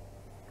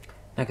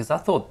 No, because I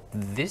thought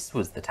this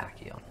was the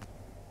Tachyon.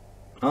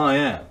 Oh,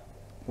 yeah.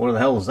 What the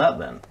hell is that,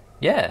 then?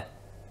 Yeah.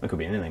 That could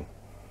be anything.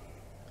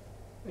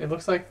 It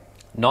looks like...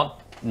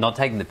 Not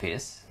taking the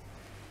piss,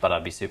 but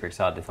I'd be super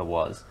excited if it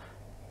was.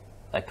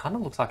 That kind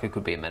of looks like it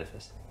could be a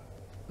Metaphys.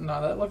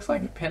 No, that looks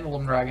like a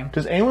Pendulum Dragon.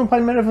 Does anyone play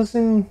Metaphys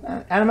in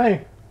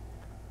anime?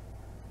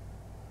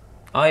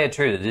 Oh yeah,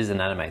 true. That is an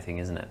anime thing,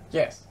 isn't it?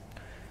 Yes.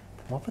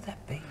 What would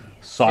that be?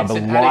 Cyber It's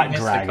an Light added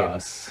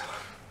Dragons.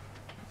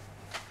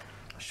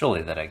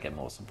 Surely they don't get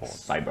more support.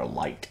 Cyber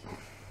Light.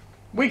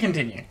 We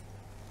continue.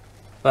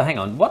 But hang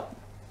on, what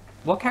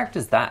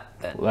character's that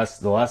then? Well, that's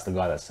the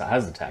guy that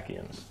has the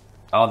Tachyons.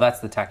 Oh, that's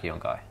the Tachyon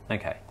guy.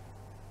 Okay.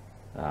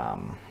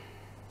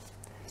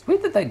 It's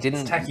weird that they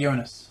didn't...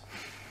 Tachyonis.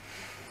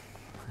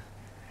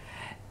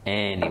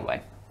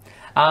 Anyway.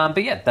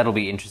 But yeah, that'll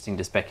be interesting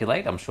to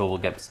speculate. I'm sure we'll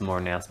get some more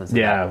announcements.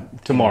 Yeah,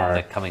 tomorrow. In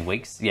the coming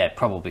weeks. Yeah,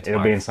 probably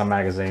tomorrow. It'll be in some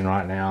magazine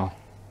right now.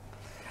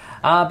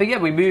 But yeah,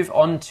 we move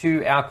on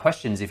to our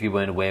questions. If you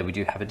weren't aware, we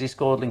do have a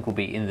Discord. Link will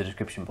be in the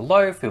description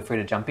below. Feel free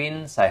to jump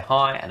in, say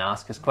hi, and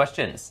ask us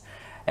questions.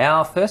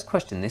 Our first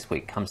question this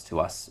week comes to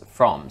us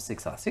from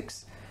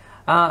 6R6.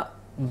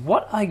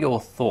 What are your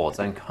thoughts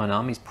on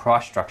Konami's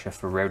price structure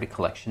for Rarity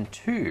Collection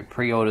 2?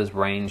 Pre-orders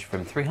range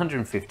from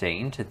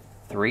 $315 to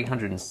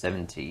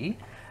 $370,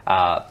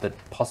 but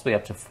possibly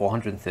up to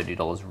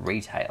 $430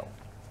 retail.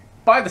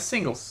 Buy the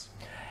singles.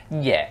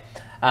 Yeah.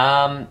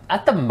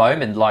 At the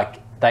moment, like,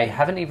 they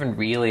haven't even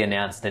really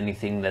announced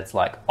anything that's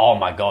like, oh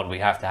my god, we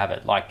have to have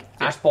it. Like,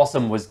 Ash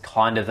Blossom was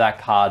kind of that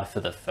card for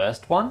the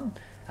first one,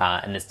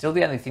 and it's still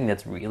the only thing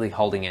that's really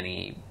holding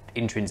any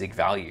intrinsic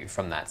value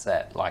from that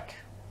set. Like,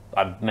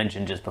 I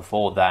mentioned just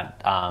before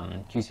that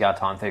QCR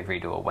Time Thief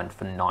Redoer went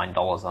for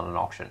 $9 on an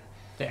auction.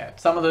 Yeah,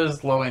 some of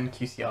those low-end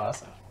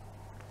QCRs are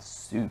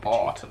Super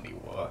utterly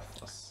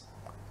worthless.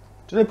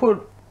 Do they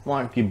put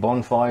like your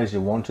bonfires,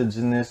 your wanteds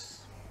in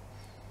this?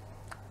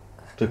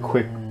 To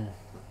quick,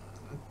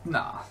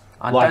 Nah.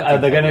 like are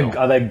they gonna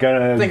They're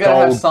gonna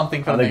gold, have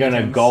something for are they gonna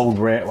Legends. gold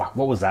rare? Like,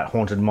 what was that?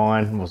 Haunted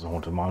Mine? It wasn't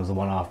Haunted Mine. It was the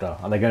one after.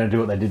 Are they gonna do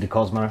what they did to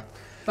Cosmo?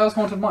 That was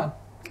Haunted Mine.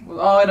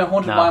 Oh, no,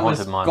 Haunted Mine was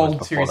Haunted Mine was Gold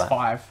before Series that.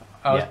 5.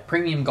 Yeah.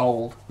 Premium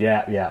Gold.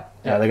 Yeah.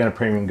 They're gonna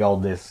premium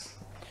gold this,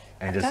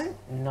 and I just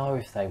don't know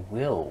if they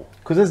will.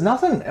 because there's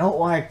nothing else.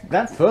 Like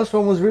that first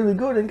one was really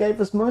good and gave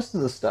us most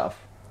of the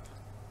stuff.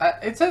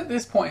 It's at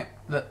this point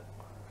that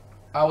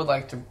I would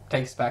like to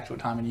take us back to a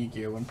time in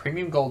Yu-Gi-Oh! When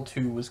Premium Gold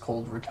 2 was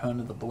called Return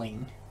of the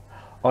Bling.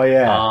 Oh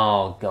yeah.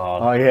 Oh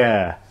god. Oh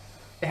yeah.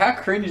 How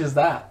cringe is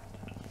that?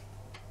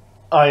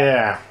 Oh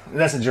yeah.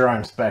 That's a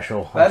Jerome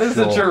special. That I'm is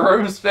sure. a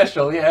Jerome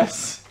special,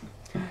 yes.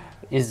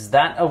 Is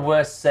that a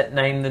worse set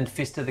name than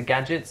Fist of the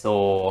Gadgets,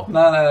 or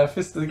No,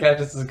 Fist of the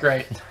Gadgets is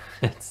great.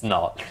 it's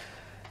not?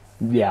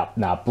 Yeah.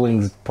 Nah.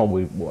 Bling's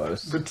probably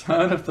worse.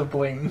 Return of the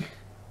Bling.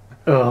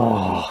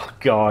 Oh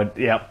god.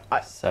 Yep.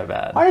 So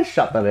bad. I had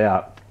shut that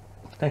out.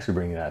 Thanks for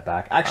bringing that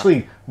back.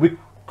 Actually,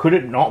 could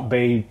it not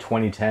be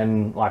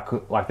 2010?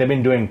 Like they've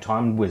been doing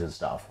Time Wizard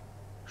stuff.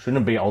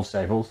 Shouldn't it be old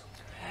staples?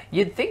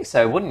 You'd think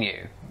so, wouldn't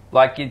you?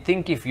 Like, you'd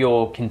think if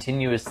you're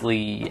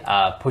continuously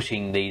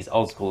pushing these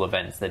old school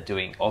events, that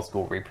doing old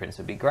school reprints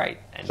would be great.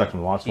 And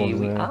Second to last here one,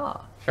 we isn't it?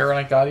 are.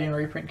 Pharaonic Guardian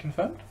reprint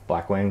confirmed.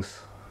 Black Wings.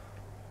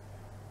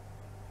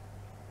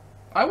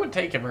 I would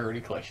take a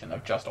Rarity Collection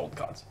of just old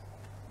cards.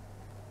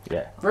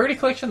 Yeah. Rarity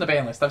Collection, the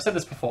ban list. I've said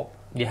this before.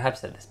 You have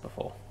said this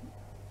before.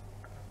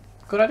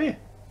 Good idea.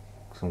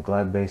 Some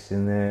Glad Base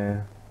in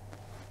there.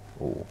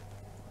 Oh.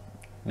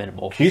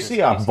 Metamorphosis.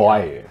 QCR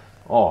Bayou.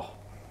 Oh.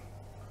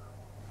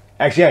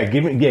 Actually,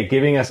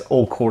 giving us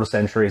all quarter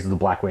centuries of the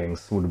Black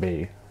Wings would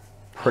be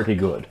pretty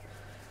good.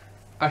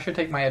 I should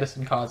take my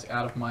Edison cards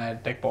out of my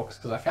deck box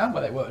because I found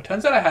where they were.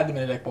 Turns out I had them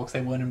in a deck box.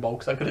 They weren't in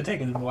bulk, so I could have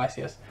taken them to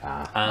ICS.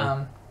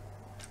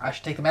 I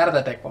should take them out of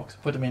that deck box,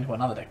 put them into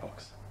another deck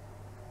box.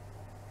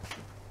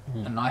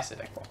 A nicer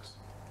deck box.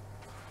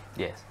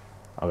 Yes.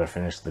 I've got to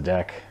finish the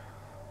deck.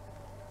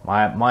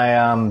 My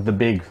the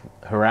big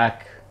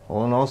Harak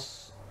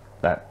Olanos,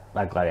 that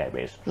Gladiator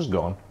base, just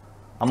gone.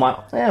 I'm like,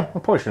 yeah, I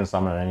probably shouldn't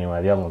summon it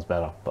anyway. The other one's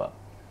better, but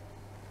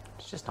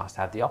It's just nice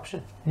to have the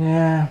option.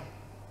 yeah,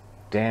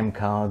 damn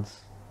cards.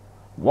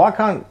 Why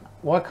can't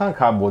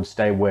cardboard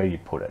stay where you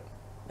put it,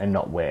 and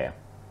not where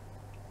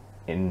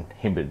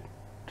inhibited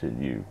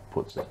you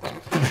puts it?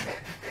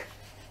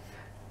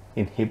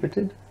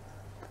 Inhibited?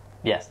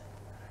 Yes.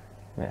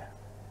 Yeah.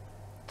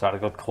 So I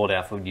got called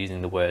out for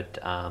using the word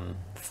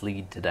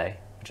fleed today,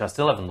 which I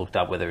still haven't looked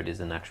up whether it is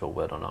an actual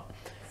word or not.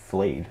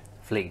 Fleed.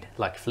 Fleed.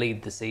 Like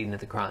fleed the scene of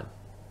the crime.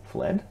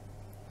 Fled?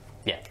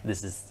 Yeah,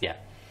 this is, yeah.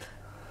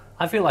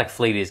 I feel like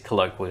fleet is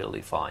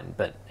colloquially fine,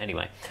 but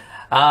anyway.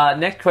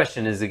 Next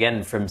question is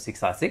again from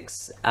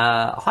 6R6.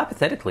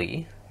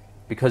 Hypothetically,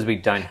 because we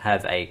don't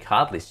have a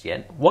card list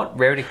yet, what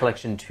Rarity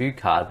Collection 2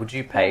 card would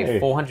you pay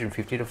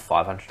 $450 to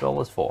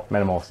 $500 for?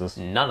 Metamorphosis.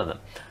 None of them.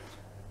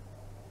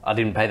 I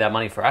didn't pay that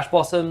money for Ash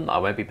Blossom. I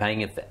won't be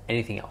paying it for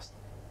anything else.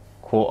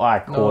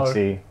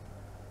 Quartzy.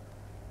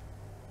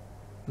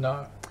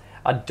 No.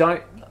 I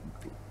don't,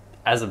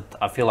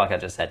 I feel like I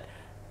just said,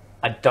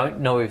 I don't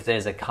know if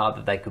there's a card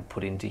that they could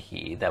put into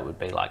here that would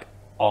be like,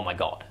 oh my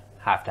god,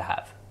 have to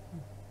have.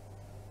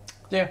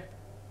 Yeah.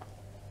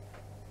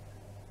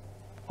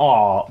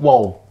 Oh,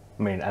 well,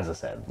 I mean, as I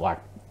said, like,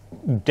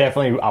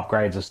 definitely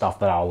upgrades of stuff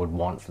that I would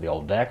want for the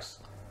old decks,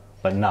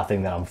 but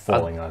nothing that I'm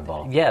falling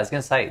over. Yeah, I was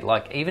going to say,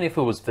 like, even if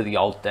it was for the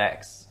old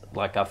decks,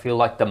 like, I feel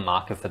like the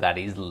market for that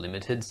is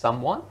limited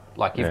somewhat.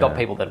 Like, you've got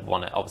people that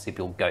want to, obviously,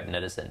 build Goat and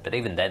Edison, but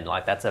even then,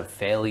 like, that's a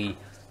fairly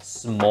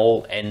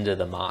small end of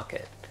the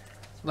market.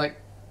 Like,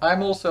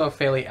 I'm also a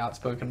fairly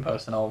outspoken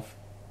person of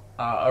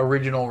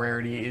original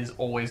rarity is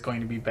always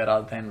going to be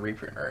better than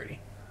reprint rarity.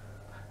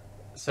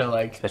 So,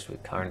 like, Especially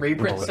with current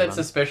reprint sets,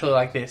 especially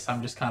like this,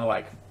 I'm just kind of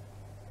like,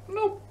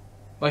 nope.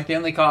 Like, the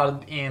only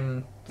card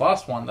in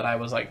last one that I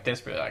was, like,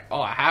 desperately like,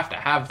 oh, I have to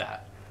have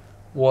that,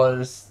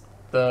 was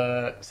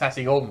the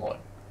Sassy Golden Lord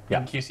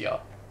in QCR.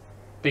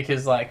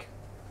 Because, like,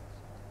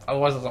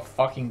 otherwise it's a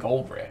fucking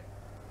gold rare.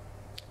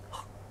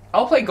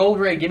 I'll play Gold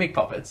Rare Gimmick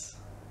Puppets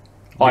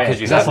Because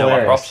you that's have no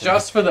other hilarious. option.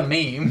 just for the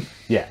meme.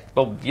 Yeah.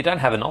 Well, you don't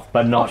have an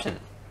But not- option.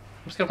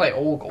 I'm just gonna play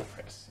all Gold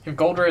Rares. If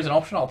Gold Rare is an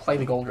option, I'll play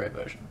the Gold Rare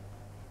version.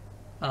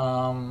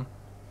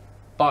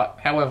 But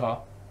however,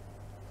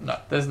 no,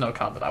 there's no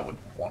card that I would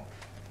want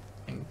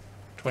in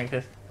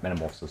 25th.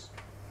 Metamorphosis.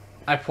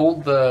 I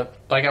pulled I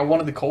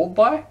wanted the cold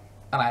buy,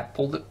 and I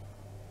pulled it.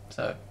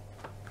 So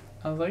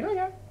I was like,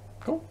 okay,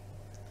 cool.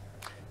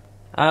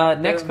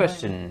 Next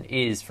question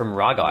is from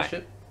Ragai.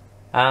 Shit.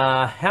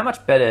 How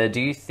much better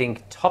do you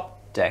think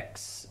top deck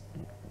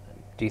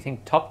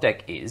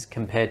is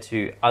compared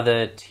to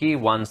other tier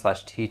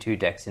 1/tier 2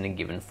 decks in a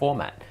given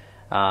format?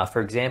 For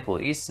example,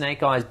 is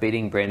Snake Eyes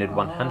beating branded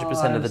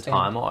 100% of the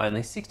time or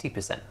only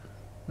 60%?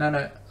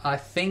 No, I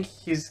think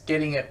he's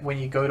getting it when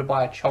you go to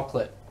buy a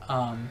chocolate.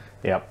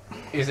 Yep.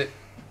 Is it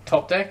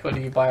top deck or do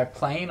you buy a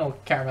plain or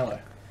caramello?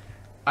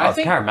 It's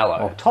Caramello.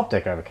 Well, top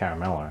deck over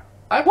Caramello.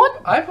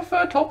 I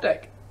prefer top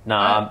deck. No,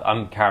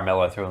 I'm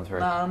Caramello through and through.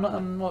 No,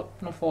 I'm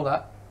not for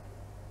that.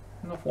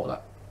 I'm not for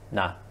that.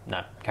 No,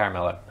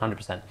 Caramello,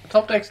 100%.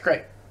 Top deck's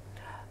great.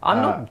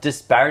 I'm not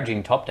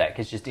disparaging top deck.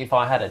 It's just if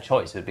I had a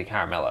choice, it would be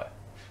Caramello.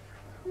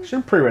 I should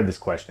have pre-read this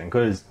question,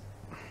 because...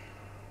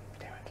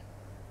 Damn it.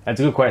 That's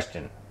a good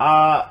question.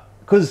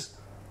 Because...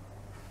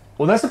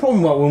 Well, that's the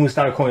problem when we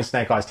started calling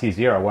Snake Eyes Tier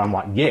 0, where I'm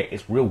like, yeah,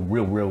 it's real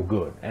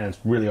good, and it's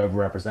really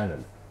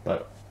overrepresented.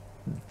 But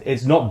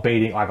it's not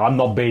beating... Like, I'm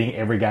not beating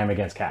every game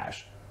against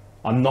cash.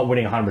 I'm not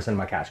winning 100% of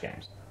my cash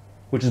games.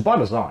 Which is by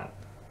design.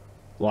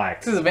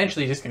 Like... This is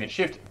eventually just going to get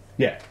shifted.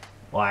 Yeah.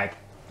 Like...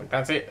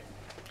 That's it.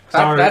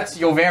 So- That's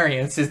your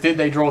variance, is did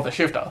they draw the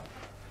shifter?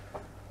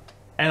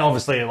 And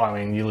obviously, I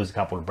mean, you lose a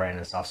couple of brand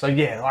and stuff. So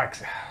yeah, like...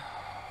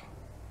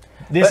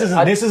 This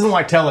isn't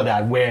like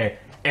Teledad, where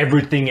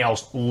everything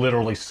else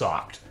literally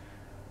sucked.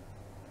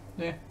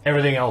 Yeah.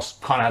 Everything else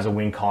kind of has a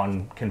win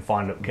con, can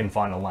find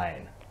a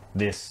lane.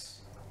 This,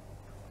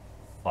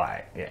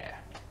 like, yeah.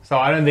 So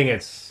I don't think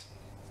it's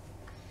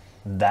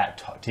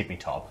that tippy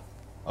top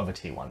of a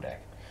tier 1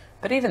 deck.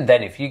 But even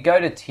then, if you go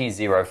to tier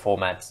 0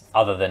 formats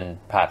other than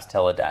perhaps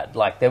Teledad,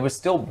 like there were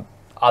still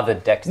other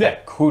decks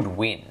that could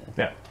win.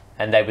 Yeah.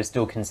 And they were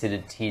still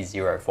considered tier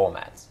 0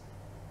 formats.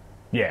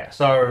 Yeah,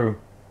 so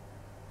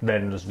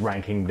then just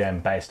ranking them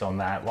based on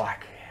that,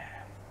 like,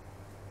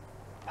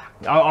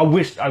 yeah. I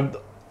wish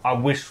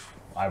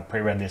I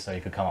pre-read this so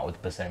you could come up with a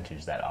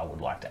percentage that I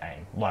would like to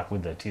aim. Like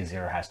with the tier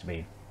 0 has to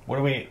be, what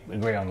do we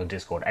agree on the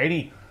Discord?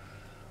 80?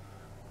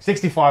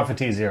 65 for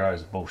tier 0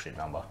 is a bullshit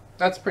number.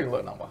 That's a pretty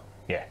low number.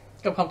 Yeah.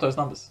 Let's go pump those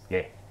numbers.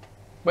 Yeah.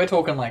 We're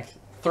talking like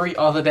 3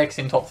 other decks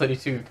in top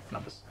 32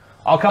 numbers.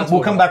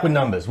 We'll come back with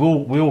numbers. We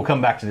will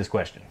come back to this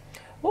question.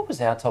 What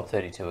was our top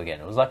 32 again?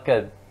 It was like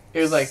a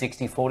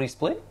 60-40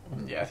 split?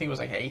 Yeah, I think it was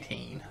like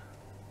 18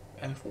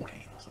 and 14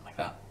 or something like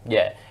that.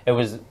 Yeah, it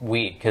was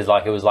weird because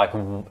like it was like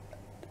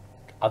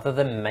other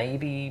than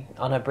maybe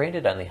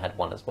branded only had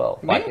one as well.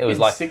 Like it was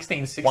like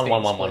 16 1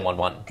 1 1 1 1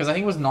 1. Because I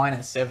think it was 9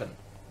 and 7.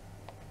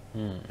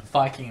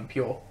 Viking and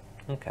Pure.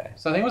 Okay,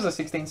 So I think it was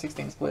a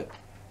 16-16 split.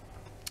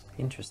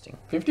 interesting.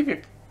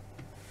 50-50.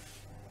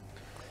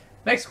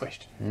 Next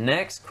question.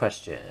 Next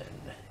question.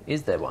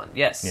 Is there one?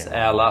 Yes.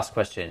 Yeah. Our last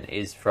question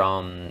is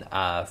from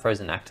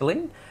Frozen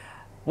Actaline.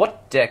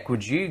 What deck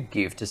would you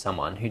give to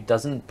someone who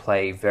doesn't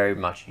play very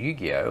much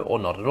Yu-Gi-Oh or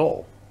not at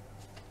all?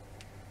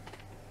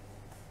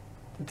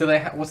 Do they?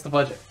 What's the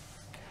budget?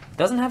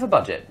 Doesn't have a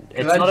budget.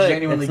 It's I not a.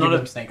 genuinely It's give not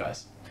them a. Snake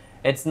Eyes.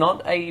 It's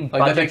not a Like, that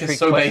deck budgetary is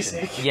so question.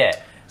 basic. Yeah.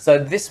 So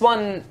this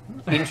one,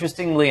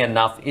 interestingly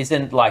enough,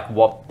 isn't like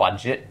what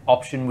budget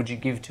option would you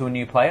give to a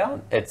new player.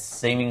 It's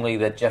seemingly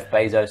that Jeff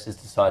Bezos has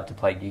decided to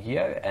play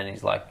Yu-Gi-Oh and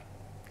he's like,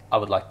 I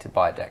would like to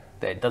buy a deck.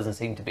 There doesn't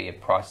seem to be a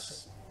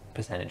price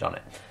percentage on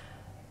it.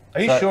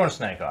 Are you So- sure on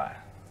Snake Eye?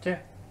 Yeah.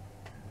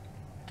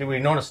 Did we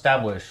not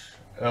establish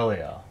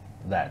earlier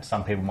that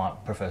some people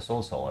might prefer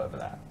Sword Soul over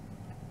that?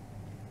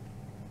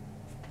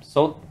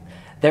 So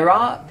there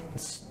are,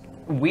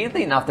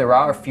 weirdly enough, there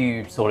are a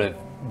few sort of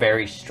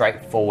very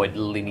straightforward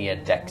linear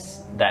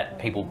decks that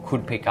people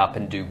could pick up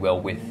and do well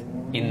with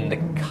in the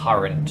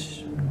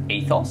current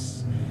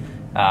ethos.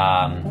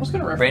 I was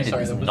going to reference, Branded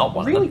sorry, is there was not a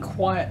one of really them.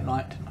 quiet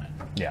night tonight.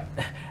 Yeah.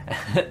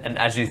 And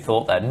as you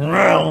thought that,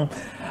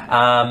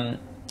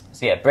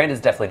 so yeah,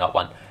 Brandon's definitely not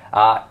one.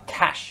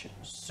 Cash,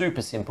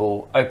 super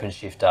simple, open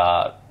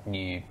shifter.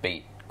 You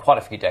beat quite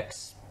a few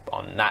decks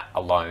on that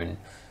alone.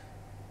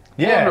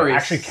 Yeah, Flunderies,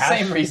 actually, Cash.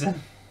 same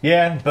reason.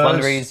 Yeah, Birds.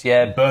 Flunderies,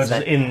 yeah, Birds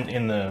same.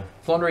 in the...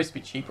 Flunderies is a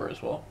bit cheaper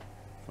as well.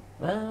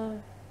 Uh,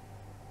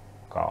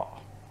 Oh.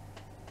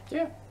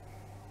 Yeah.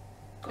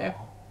 Yeah.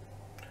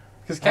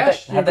 Because have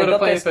Cash, they you've got to got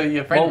play this- for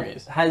your friend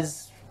rees.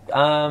 Has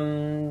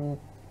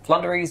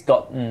Flunderies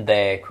gotten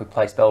their quick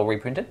play spell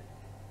reprinted?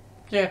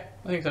 Yeah,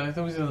 I think so. I think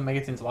it was in the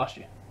Megatins last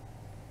year.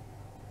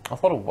 I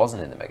thought it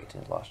wasn't in the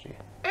Megatins last year.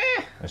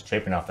 It's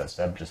cheap enough that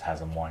Seb just has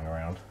them lying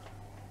around.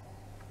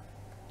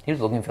 He was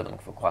looking for them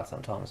for quite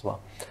some time as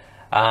well.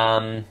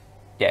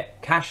 Yeah,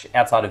 Cash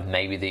outside of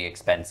maybe the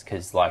expense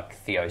because like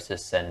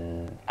Theosis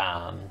and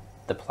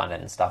the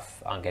Planet and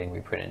stuff aren't getting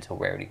reprinted until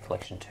Rarity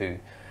Collection 2.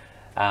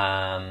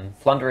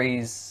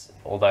 Flunderies,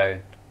 although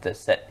the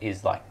set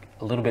is like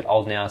a little bit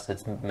old now, so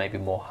it's maybe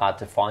more hard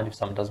to find if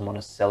someone doesn't want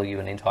to sell you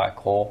an entire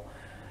core.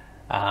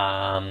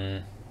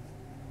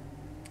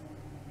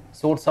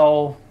 Sword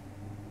Soul.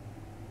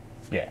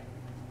 Yeah.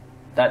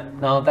 That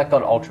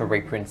got ultra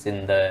reprints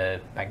in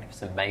the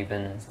Magnificent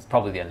Mavens. It's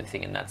probably the only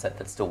thing in that set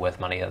that's still worth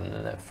money other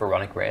than the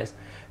Pharaonic rares.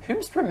 Who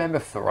must remember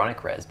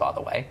Pharaonic rares, by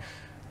the way?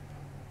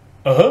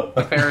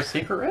 The Pharaoh's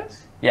Secret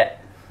rares? Yeah.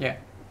 Yeah.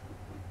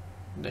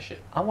 The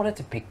shit. I wanted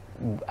to pick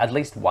at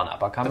least one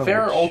up. I can't The remember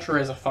Pharaoh which. Ultra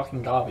is a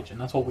fucking garbage,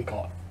 and that's what we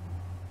got.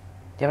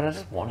 Yeah, but I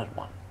just wanted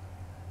one.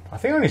 I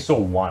think I only saw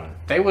one.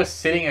 They were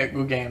sitting at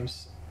Good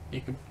Games. You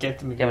could get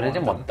them if Yeah, you but I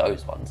didn't wanted want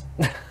those ones.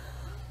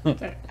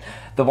 them.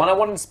 The one I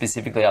wanted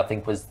specifically, I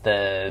think, was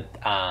the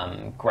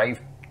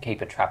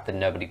Gravekeeper trap that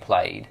nobody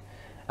played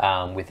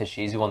with a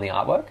Shizu on the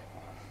artwork.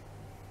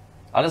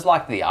 I just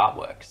liked the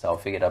artwork, so I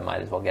figured I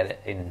might as well get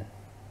it in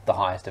the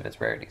highest of its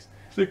rarities.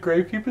 The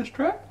Gravekeeper's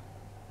trap?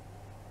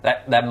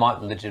 That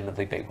might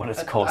legitimately be what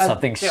it's called,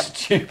 something yeah,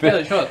 stupid.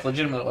 Yeah, sure, it's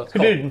legitimate what it's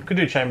called. Could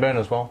do chain burn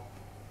as well.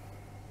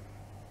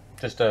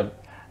 Just a.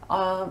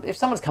 If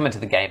someone's coming to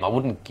the game, I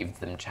wouldn't give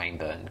them chain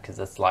burn because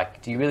it's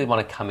like, do you really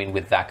want to come in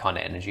with that kind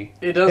of energy?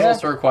 It does Yeah.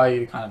 also require you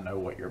to kind of know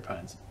what your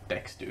opponent's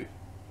decks do.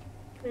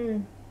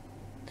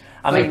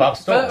 I mean, but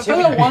still, For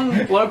the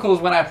one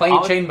locals, when I played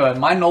would- Chainburn,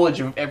 my knowledge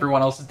of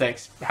everyone else's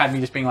decks had me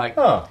just being like,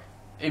 oh,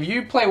 if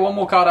you play one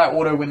more card, I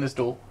auto win this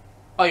duel.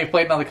 Oh, you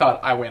played another card,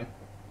 I win.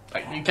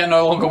 Like, you can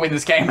no longer win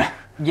this game.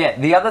 yeah,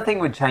 the other thing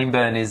with chain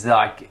burn is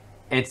like,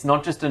 it's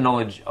not just a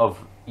knowledge of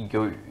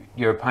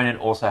your opponent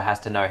also has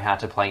to know how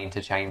to play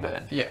into chain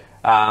burn. Yeah.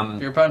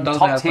 Your opponent doesn't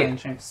top know how to play tip, in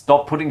chain.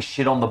 stop putting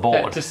shit on the Yeah,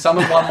 board. just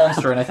summon one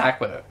monster and attack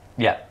with it.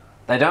 Yeah,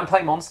 they don't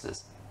play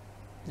monsters.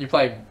 You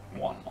play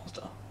one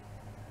monster.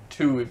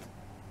 Two if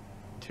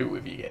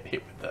you get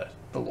hit with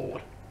the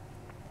Lord.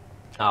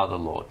 Oh, the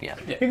Lord, yeah.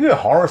 you could do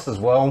Horus as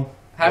well.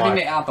 Having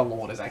Like, it out the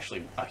Lord is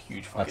actually a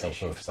huge fucking that's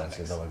also issue for some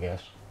expensive, decks. though, I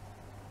guess.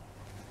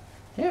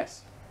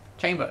 Yes.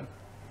 Chainburn.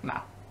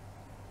 Nah.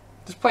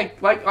 Just play,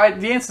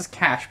 the answer's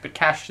cash, but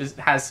cash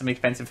has some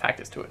expensive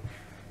factors to it.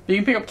 You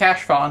can pick up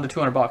cash for under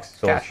 $200.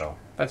 Sword Cash. Soul.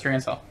 That's your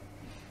answer.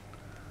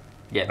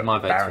 Yeah, my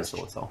vote's for Baron's,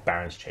 Sword Soul.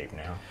 Baron's cheap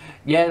now.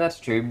 Yeah, that's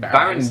true. Baron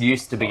Baron is-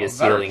 used to be oh, a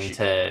ceiling very cheap.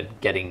 to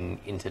getting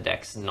into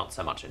decks, not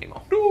so much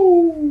anymore.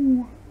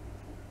 No.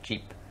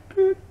 Cheap.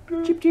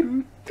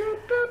 Cheap.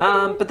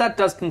 But that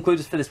does conclude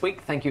us for this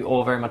week. Thank you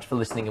all very much for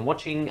listening and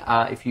watching.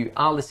 If you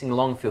are listening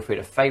along, feel free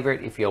to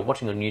favourite. If you're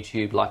watching on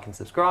YouTube, like and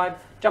subscribe.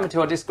 Jump into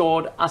our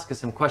Discord, ask us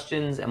some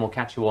questions, and we'll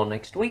catch you all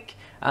next week.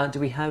 Do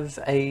we have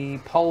a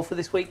poll for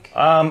this week?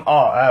 5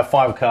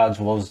 cards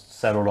was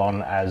settled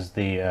on as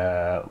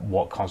the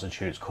what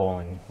constitutes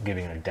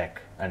giving a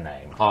deck a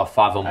name. Oh,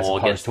 5 or As more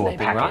opposed against to a naming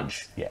package.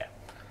 rights. Yeah.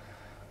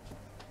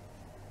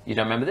 You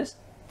don't remember this?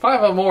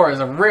 5 or more is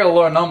a real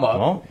low number.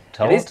 Well,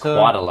 tell It is to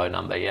quite a low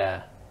number,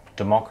 yeah.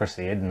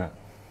 democracy, isn't it?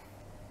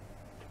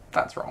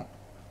 That's wrong.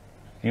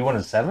 You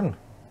wanted 7?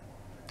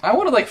 I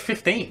wanted like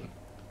 15.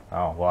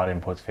 Oh, well, I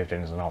didn't put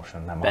 15 as an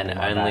option. That might Ben be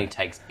my only bad.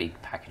 takes big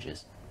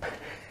packages.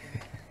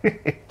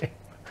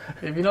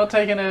 If you're not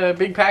taking a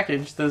big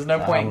package, there's no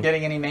point in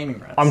getting any naming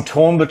rights. I'm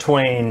torn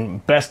between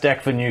best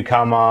deck for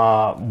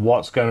newcomer,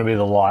 what's going to be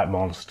the light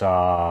monster,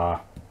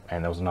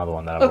 and there was another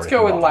one that I've Let's already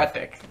go with forgotten. light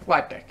deck.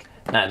 Light deck.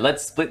 No,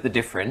 let's split the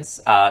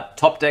difference.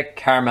 Top deck,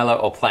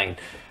 Caramello, or plain.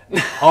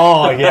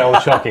 Oh, yeah, or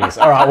Shockies.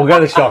 All right, we'll go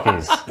to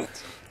Shockies.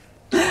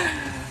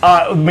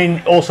 I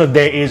mean, also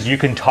you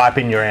can type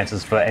in your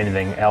answers for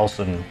anything else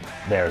in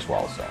there as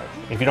well. So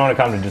if you don't want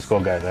to come to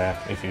Discord, go there.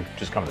 If you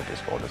just come to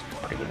Discord, it's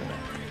pretty good in there.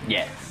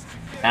 Yeah.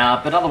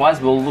 But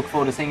otherwise, we'll look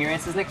forward to seeing your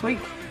answers next week.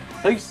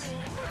 Peace.